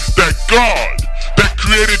idea that God that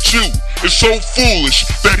created you is so foolish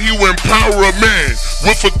that he will empower a man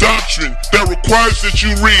with a doctrine that requires that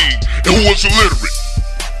you read and who is illiterate.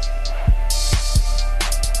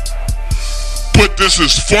 But this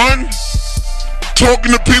is fun?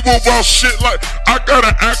 Talking to people about shit like, I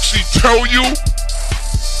gotta actually tell you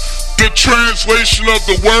the translation of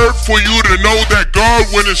the word for you to know that God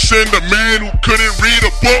wouldn't send a man who couldn't read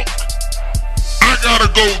a book? I gotta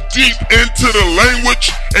go deep into the language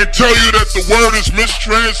and tell you that the word is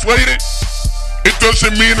mistranslated? It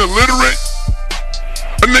doesn't mean illiterate?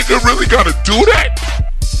 A nigga really gotta do that?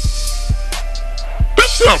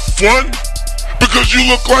 That's not fun, because you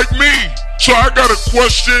look like me. So I gotta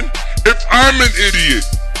question if I'm an idiot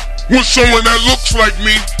when someone that looks like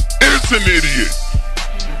me is an idiot.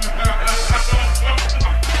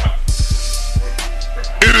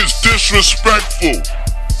 It is disrespectful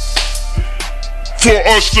for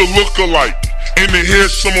us to look alike and to hear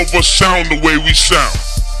some of us sound the way we sound.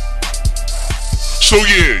 So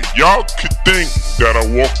yeah, y'all could think that I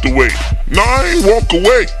walked away. No, I ain't walk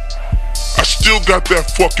away. I still got that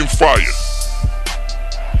fucking fire.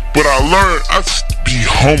 But I learned, be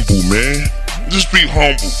humble, man. Just be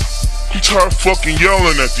humble. I'm tired of fucking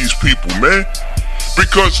yelling at these people, man.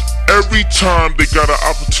 Because every time they got an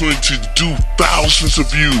opportunity to do thousands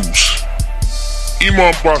of views.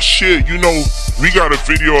 Imam Bashir, you know, we got a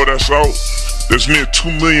video that's out that's near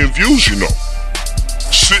 2 million views, you know.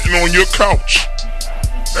 Sitting on your couch.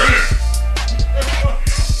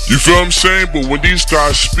 You feel what I'm saying? But when these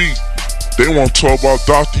guys speak, they want to talk about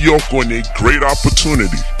Dr. Yoko and their great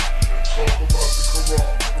opportunity.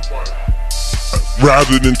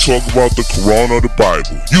 Rather than talk about the Quran or the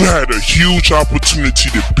Bible. You had a huge opportunity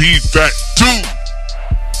to be that dude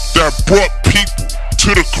that brought people to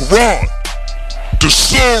the Quran, the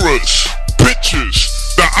surahs,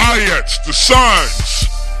 pictures, the ayats, the signs.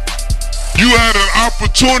 You had an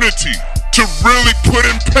opportunity to really put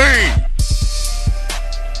in pain.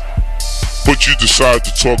 But you decide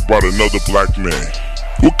to talk about another black man.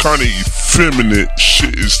 What kind of effeminate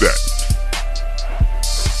shit is that?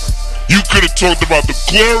 You could have talked about the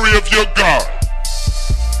glory of your God.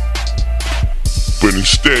 But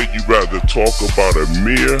instead you rather talk about a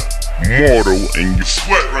mere mortal and you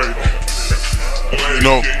sweat right now. You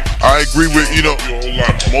know, I agree with, you know,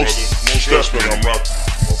 most definitely. I'm rocking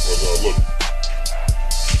with you, my brother. Look.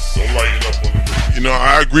 Don't lighten up on the. You know,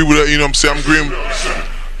 I agree with that, you know what I'm saying?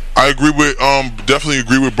 I agree with, definitely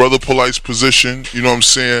agree with Brother Polite's position, you know what I'm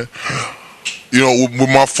saying? You know, with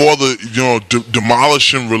my father, you know,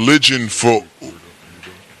 demolishing religion for,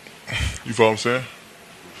 you feel what I'm saying?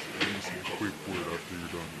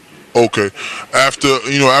 Okay. After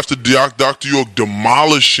Dr. York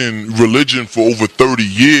demolishing religion for over 30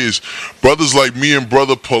 years, brothers like me and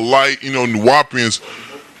Brother Polite, you know, Nuwapians,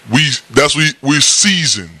 we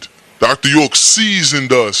seasoned. Dr. York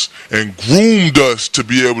seasoned us and groomed us to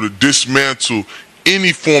be able to dismantle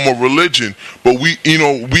any form of religion. But we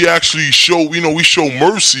actually show, we show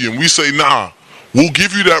mercy and we say, nah, we'll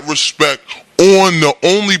give you that respect on the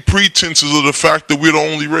only pretenses of the fact that we're the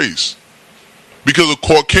only race. Because a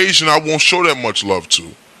Caucasian, I won't show that much love to.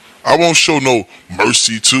 I won't show no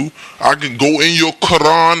mercy to. I can go in your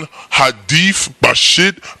Quran, Hadith,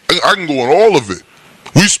 Bashid. I can go in all of it.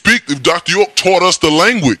 We speak, if Dr. York taught us the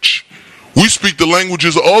language, we speak the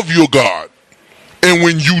languages of your God. And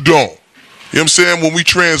when you don't. You know what I'm saying? When we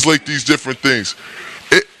translate these different things.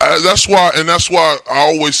 That's why I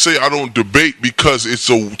always say I don't debate, because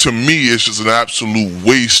to me, it's just an absolute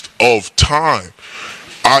waste of time.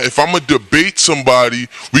 If I'm going to debate somebody,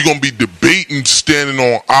 we're going to be debating standing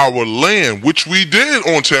on our land, which we did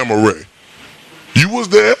on Tamaray. You was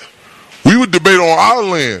there. We would debate on our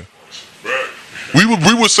land. We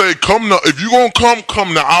would say, if you're going to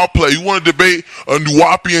come to our place. You want to debate a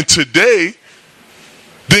Nuwapian today,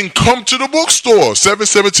 then come to the bookstore.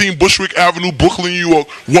 717 Bushwick Avenue, Brooklyn, New York,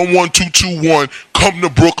 11221. Come to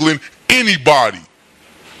Brooklyn, anybody.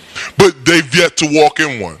 But they've yet to walk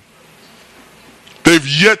in one. They've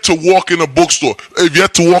yet to walk in a bookstore. They've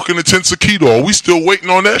yet to walk in the tents of Kedar. We still waiting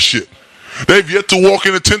on that shit. They've yet to walk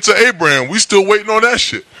in the tents of Abraham. We still waiting on that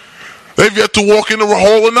shit. They've yet to walk in the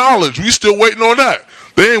Hall of Knowledge. We still waiting on that.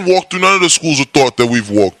 They ain't walked through none of the schools of thought that we've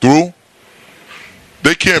walked through.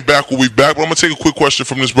 They can't back what we've backed. But I'm going to take a quick question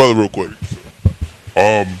from this brother real quick.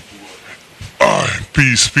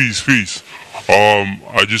 Peace.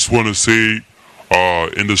 I just want to say,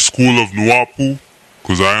 in the school of Nuwapu,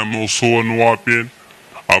 because I am also a Nuwapian,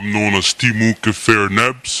 I'm known as Timu Kefer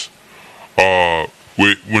Nebs.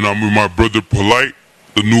 When I'm with my brother Polite,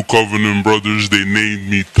 the New Covenant brothers, they named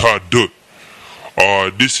me Tadut.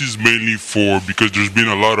 This is mainly because there's been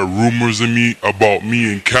a lot of rumors about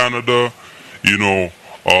me in Canada. You know,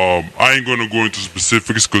 I ain't gonna go into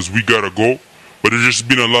specifics because we gotta go. But there's just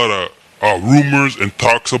been a lot of rumors and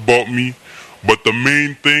talks about me. But the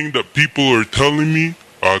main thing that people are telling me,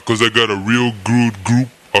 because I got a real good group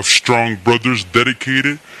of strong brothers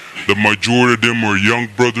dedicated. The majority of them are young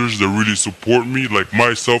brothers that really support me. Like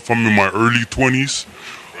myself, I'm in my early 20s.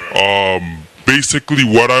 Basically,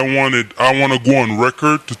 what I want to go on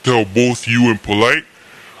record to tell both you and Polite,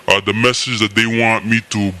 the message that they want me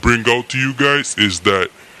to bring out to you guys is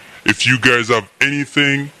that if you guys have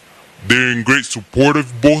anything, they're in great support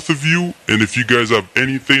of both of you. And if you guys have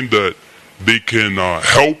anything that they can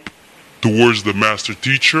help towards the master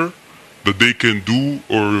teacher, that they can do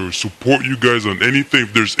or support you guys on anything.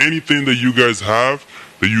 If there's anything that you guys have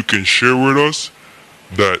that you can share with us,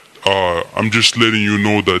 that I'm just letting you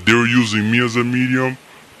know that they're using me as a medium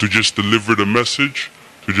to just deliver the message,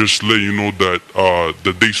 to just let you know that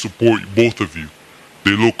that they support both of you.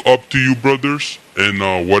 They look up to you, brothers,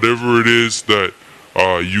 and whatever it is that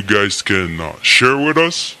you guys can share with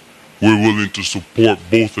us, we're willing to support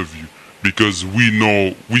both of you, because we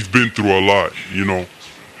know we've been through a lot, you know.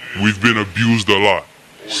 We've been abused a lot.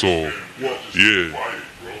 So, yeah.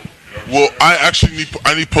 Well, I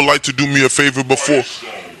need Polite to do me a favor before.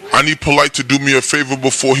 I need Polite to do me a favor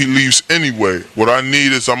before he leaves anyway. What I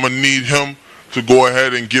need is I'm going to need him to go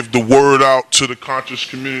ahead and give the word out to the conscious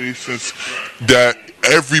community, since that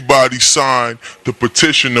everybody signed the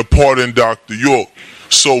petition to pardon Dr. York.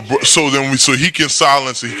 So he can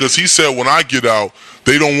silence it, because he said when I get out,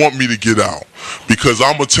 they don't want me to get out, because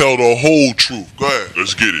I'm going to tell the whole truth. Go ahead.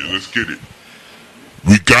 Let's get it.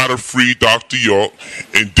 We gotta free Dr. York,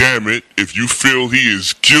 and damn it, if you feel he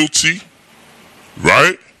is guilty,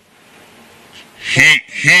 right?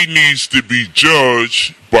 He needs to be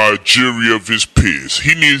judged by a jury of his peers.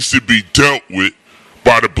 He needs to be dealt with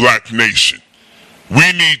by the black nation,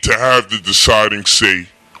 we need to have the deciding say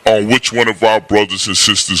on which one of our brothers and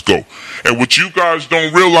sisters go. And what you guys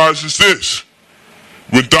don't realize is this.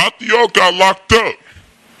 When Dr. York got locked up,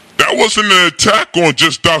 that wasn't an attack on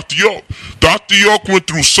just Dr. York. Dr. York went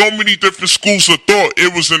through so many different schools of thought,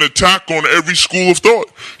 it was an attack on every school of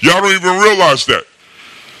thought. Y'all don't even realize that.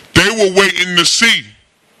 They were waiting to see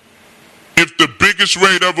if the biggest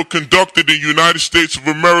raid ever conducted in the United States of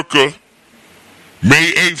America,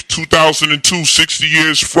 May 8th, 2002, 60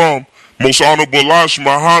 years from Most Honorable Elijah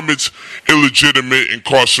Muhammad's illegitimate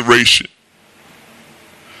incarceration.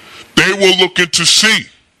 They were looking to see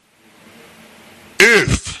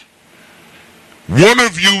if one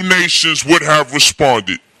of you nations would have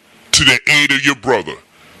responded to the aid of your brother.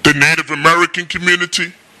 The Native American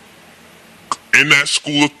community in that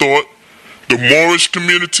school of thought, the Moorish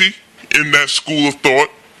community in that school of thought,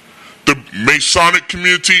 the Masonic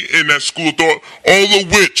community in that school of thought, all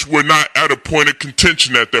of which were not at a point of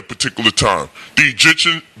contention at that particular time. The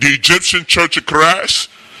Egyptian Church of Christ,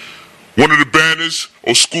 one of the banners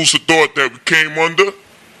or schools of thought that we came under,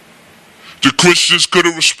 the Christians could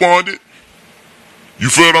have responded. You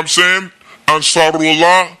feel what I'm saying?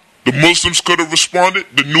 Ansarullah, the Muslims could have responded.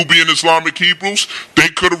 The Nubian Islamic Hebrews, they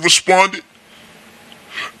could have responded.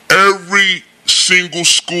 Every single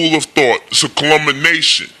school of thought is a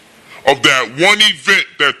culmination of that one event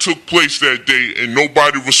that took place that day, and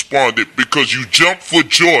nobody responded because you jumped for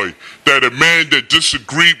joy that a man that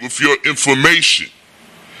disagreed with your information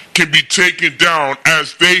can be taken down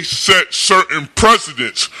as they set certain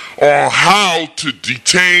precedents on how to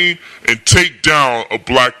detain and take down a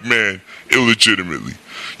black man illegitimately.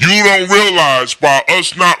 You don't realize by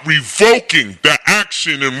us not revoking the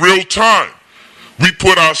action in real time, we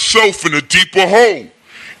put ourselves in a deeper hole.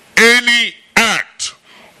 Any act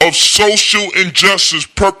of social injustice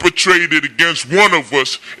perpetrated against one of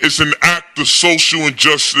us is an act of social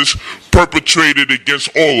injustice perpetrated against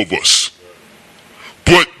all of us.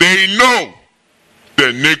 But they know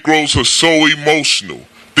that Negroes are so emotional,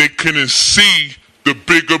 they couldn't see the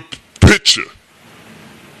bigger picture.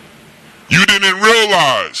 You didn't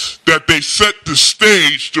realize that they set the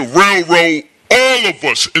stage to railroad all of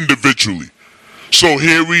us individually. So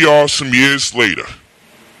here we are some years later,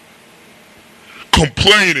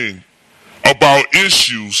 complaining about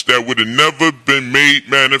issues that would have never been made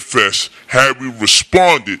manifest had we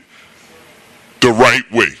responded the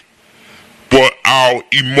right way. But our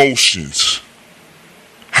emotions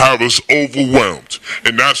have us overwhelmed.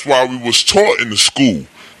 And that's why we was taught in the school,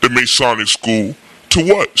 the Masonic school, to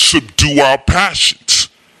what? Subdue our passions.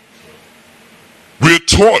 We're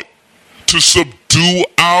taught to subdue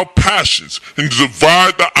our passions and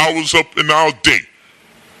divide the hours up in our day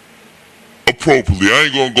appropriately. I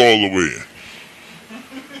ain't gonna go all the way in.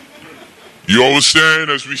 You understand?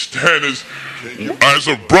 As we stand as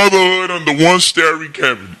a brotherhood under one starry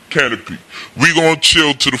canopy, we gonna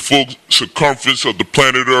chill to the full circumference of the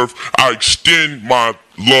planet Earth. I extend my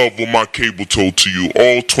love on my cable tow to you,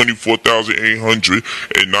 all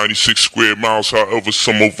 24,896 square miles, however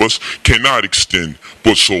some of us cannot extend,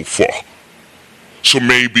 but so far. So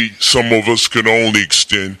maybe some of us can only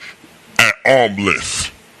extend at arm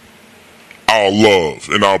length our love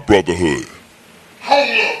and our brotherhood. Hold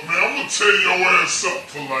up, man. I'm gonna tell your ass up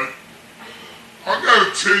for like. I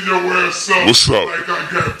gotta tell your ass up. What's up? Like I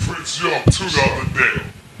got Prince York too the other day.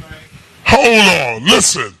 Hold on,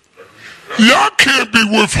 listen. Y'all can't be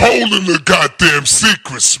withholding the goddamn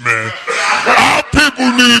secrets, man. Our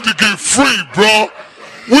people need to get free, bro.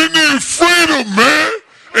 We need freedom, man.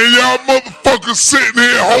 And y'all motherfuckers sitting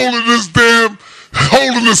here holding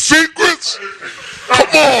the secrets? Come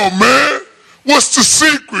on, man. What's the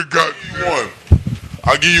secret, goddamn?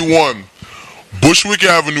 I'll give you one. Bushwick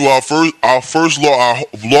Avenue, our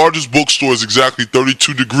largest bookstore, is exactly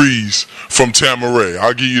 32 degrees from Tamaray.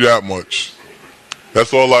 I'll give you that much.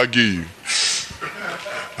 That's all I give you.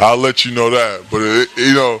 I'll let you know that. But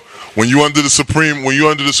when you under the Supreme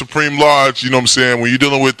Lodge, you know what I'm saying. When you're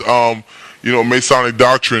dealing with Masonic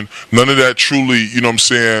doctrine, none of that truly, you know what I'm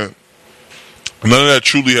saying. None of that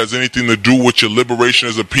truly has anything to do with your liberation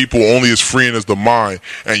as a people, only as freeing as the mind.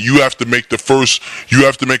 And you have to make a first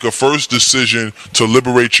decision to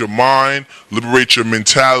liberate your mind, liberate your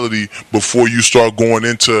mentality before you start going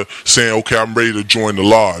into saying, okay, I'm ready to join the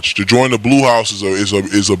lodge. To join the Blue House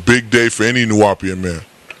is a big day for any Nuwaubian man.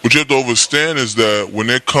 What you have to understand is that when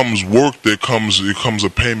there comes work, there comes a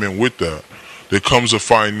payment with that. There comes a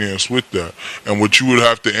finance with that. And what you would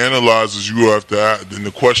have to analyze is you have to add, and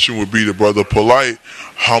the question would be to Brother Polite,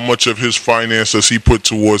 how much of his finance does he put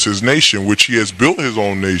towards his nation, which he has built his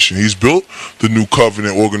own nation. He's built the New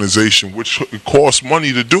Covenant organization, which it costs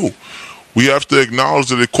money to do. We have to acknowledge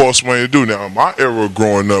that it costs money to do. Now, in my era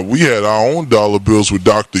growing up, we had our own dollar bills with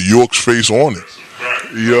Dr. York's face on it.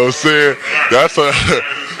 You know what I'm saying? That's a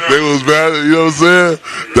they was bad. You know what I'm saying?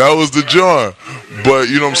 That was the John. But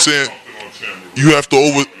you know what I'm saying? You have to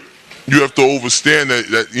understand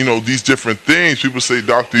that you know these different things. People say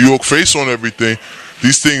Dr. York face on everything.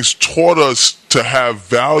 These things taught us to have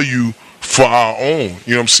value for our own.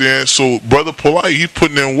 You know what I'm saying? So Brother Polite, he's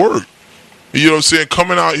putting in work. You know what I'm saying?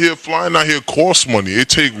 Coming out here, flying out here costs money. It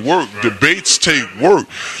take work. Debates take work.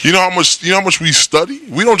 You know how much we study?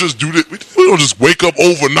 We don't just do this. We don't just wake up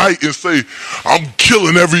overnight and say, I'm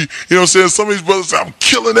killing every, you know what I'm saying? Some of these brothers say, I'm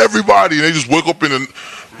killing everybody. And they just wake up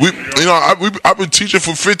I've been teaching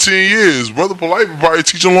for 15 years. Brother Polite been probably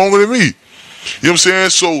teaching longer than me. You know what I'm saying?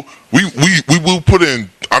 So we will put in.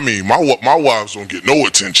 I mean, my wives don't get no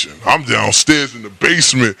attention. I'm downstairs in the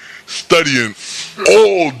basement studying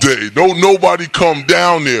all day. Nobody come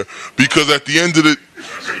down there because at the end of the,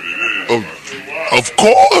 of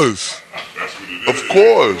course.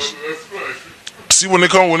 See, when they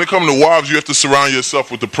come to wives, you have to surround yourself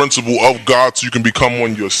with the principle of God so you can become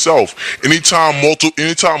one yourself. Anytime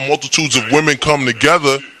multitudes of women come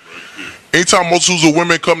together. Anytime multitudes of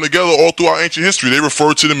women come together all throughout ancient history, they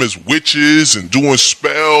refer to them as witches and doing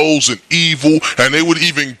spells and evil, and they would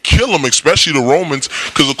even kill them, especially the Romans,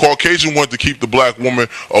 because the Caucasian wanted to keep the black woman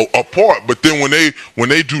apart. But then when they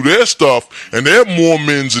do their stuff and they're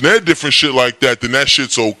Mormons and they're different shit like that, then that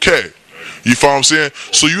shit's okay. You follow what I'm saying?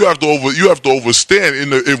 So you have to understand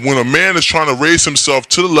when a man is trying to raise himself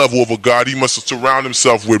to the level of a god, he must surround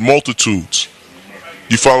himself with multitudes.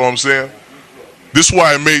 You follow what I'm saying? This is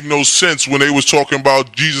why it made no sense when they was talking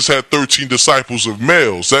about Jesus had 13 disciples of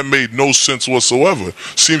males. That made no sense whatsoever.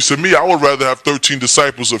 Seems to me I would rather have 13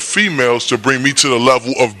 disciples of females to bring me to the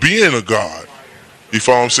level of being a god. You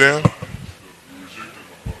follow what I'm saying?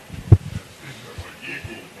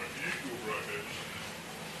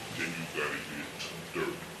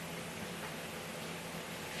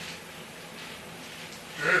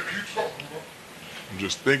 I'm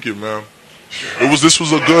just thinking, man. This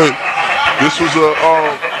was a, you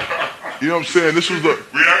know what I'm saying? We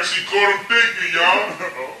actually caught him thinking,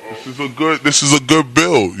 y'all. This is a good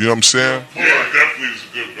build, you know what I'm saying? Yeah, definitely is a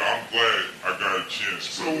good build. I'm glad I got a chance.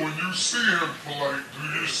 So when you see him, Polite, do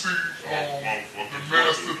you see the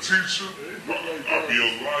master teacher? I'll be a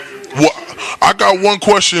liar. Well, I got one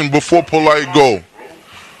question before Polite go.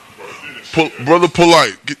 Brother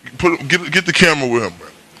Polite, get the camera with him, man.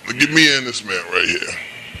 Get me and this man right here.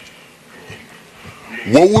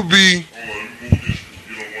 What would be? You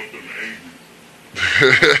don't want them angry.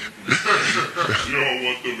 You don't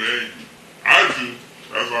want them angry. I do.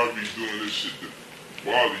 That's why I be doing this shit to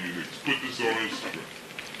bother you niggas. Put this on Instagram.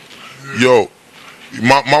 Yo,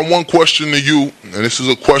 my one question to you, and this is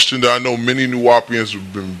a question that I know many Nuwapians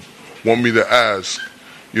want me to ask.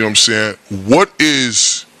 You know what I'm saying? What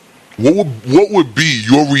would be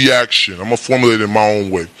your reaction? I'm gonna formulate it in my own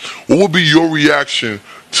way. What would be your reaction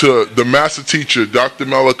to the master teacher, Dr.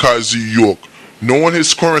 Malachi Z. York, knowing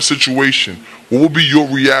his current situation? What would be your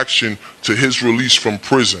reaction to his release from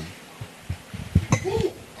prison?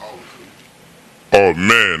 Oh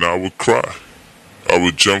man, I would cry. I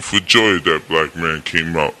would jump for joy that black man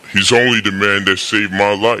came out. He's only the man that saved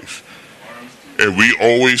my life. And we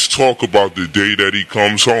always talk about the day that he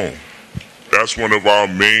comes home. That's one of our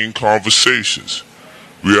main conversations.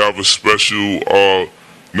 We have a special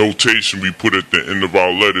notation we put at the end of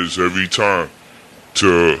our letters every time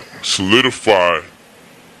to solidify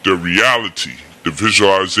the reality, the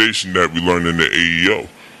visualization that we learned in the AEO,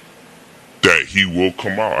 that he will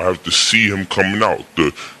come out. I have to see him coming out.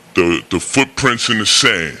 The footprints in the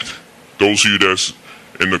sand. Those of you that's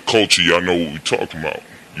in the culture, y'all know what we're talking about.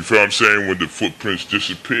 You feel what I'm saying? When the footprints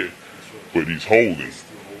disappear, but he's holding.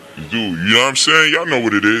 Dude, you know what I'm saying? Y'all know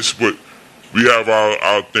what it is, but we have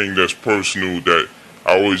our thing that's personal that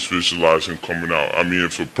I always visualize him coming out. I mean,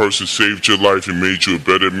 if a person saved your life and made you a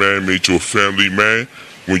better man, made you a family man,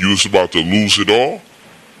 when you was about to lose it all,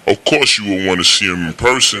 of course you would want to see him in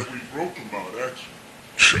person. We broke him out, actually.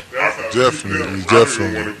 Definitely. Go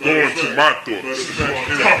into my thoughts.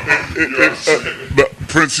 But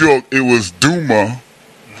Prince York, it was Duma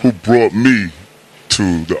who brought me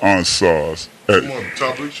to the Ansars.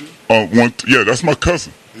 Yeah, that's my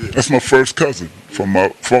cousin. Yeah. That's my first cousin from my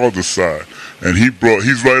father's side. And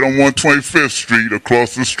he's right on 125th Street,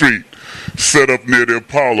 across the street, set up near the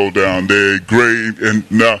Apollo down there,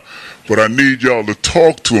 but I need y'all to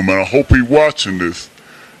talk to him, and I hope he's watching this.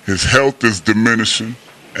 His health is diminishing,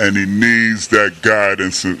 and he needs that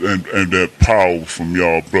guidance and that power from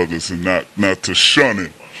y'all brothers, and not to shun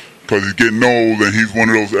him, because he's getting old, and he's one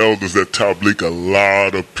of those elders that tablik a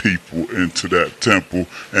lot of people into that temple,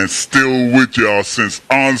 and still with y'all since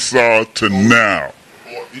Ansar to now.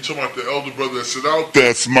 You talking about the elder brother that sit out there?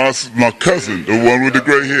 That's my cousin, the one with the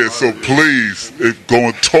gray hair. So please, go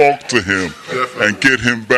and talk to him and get him back.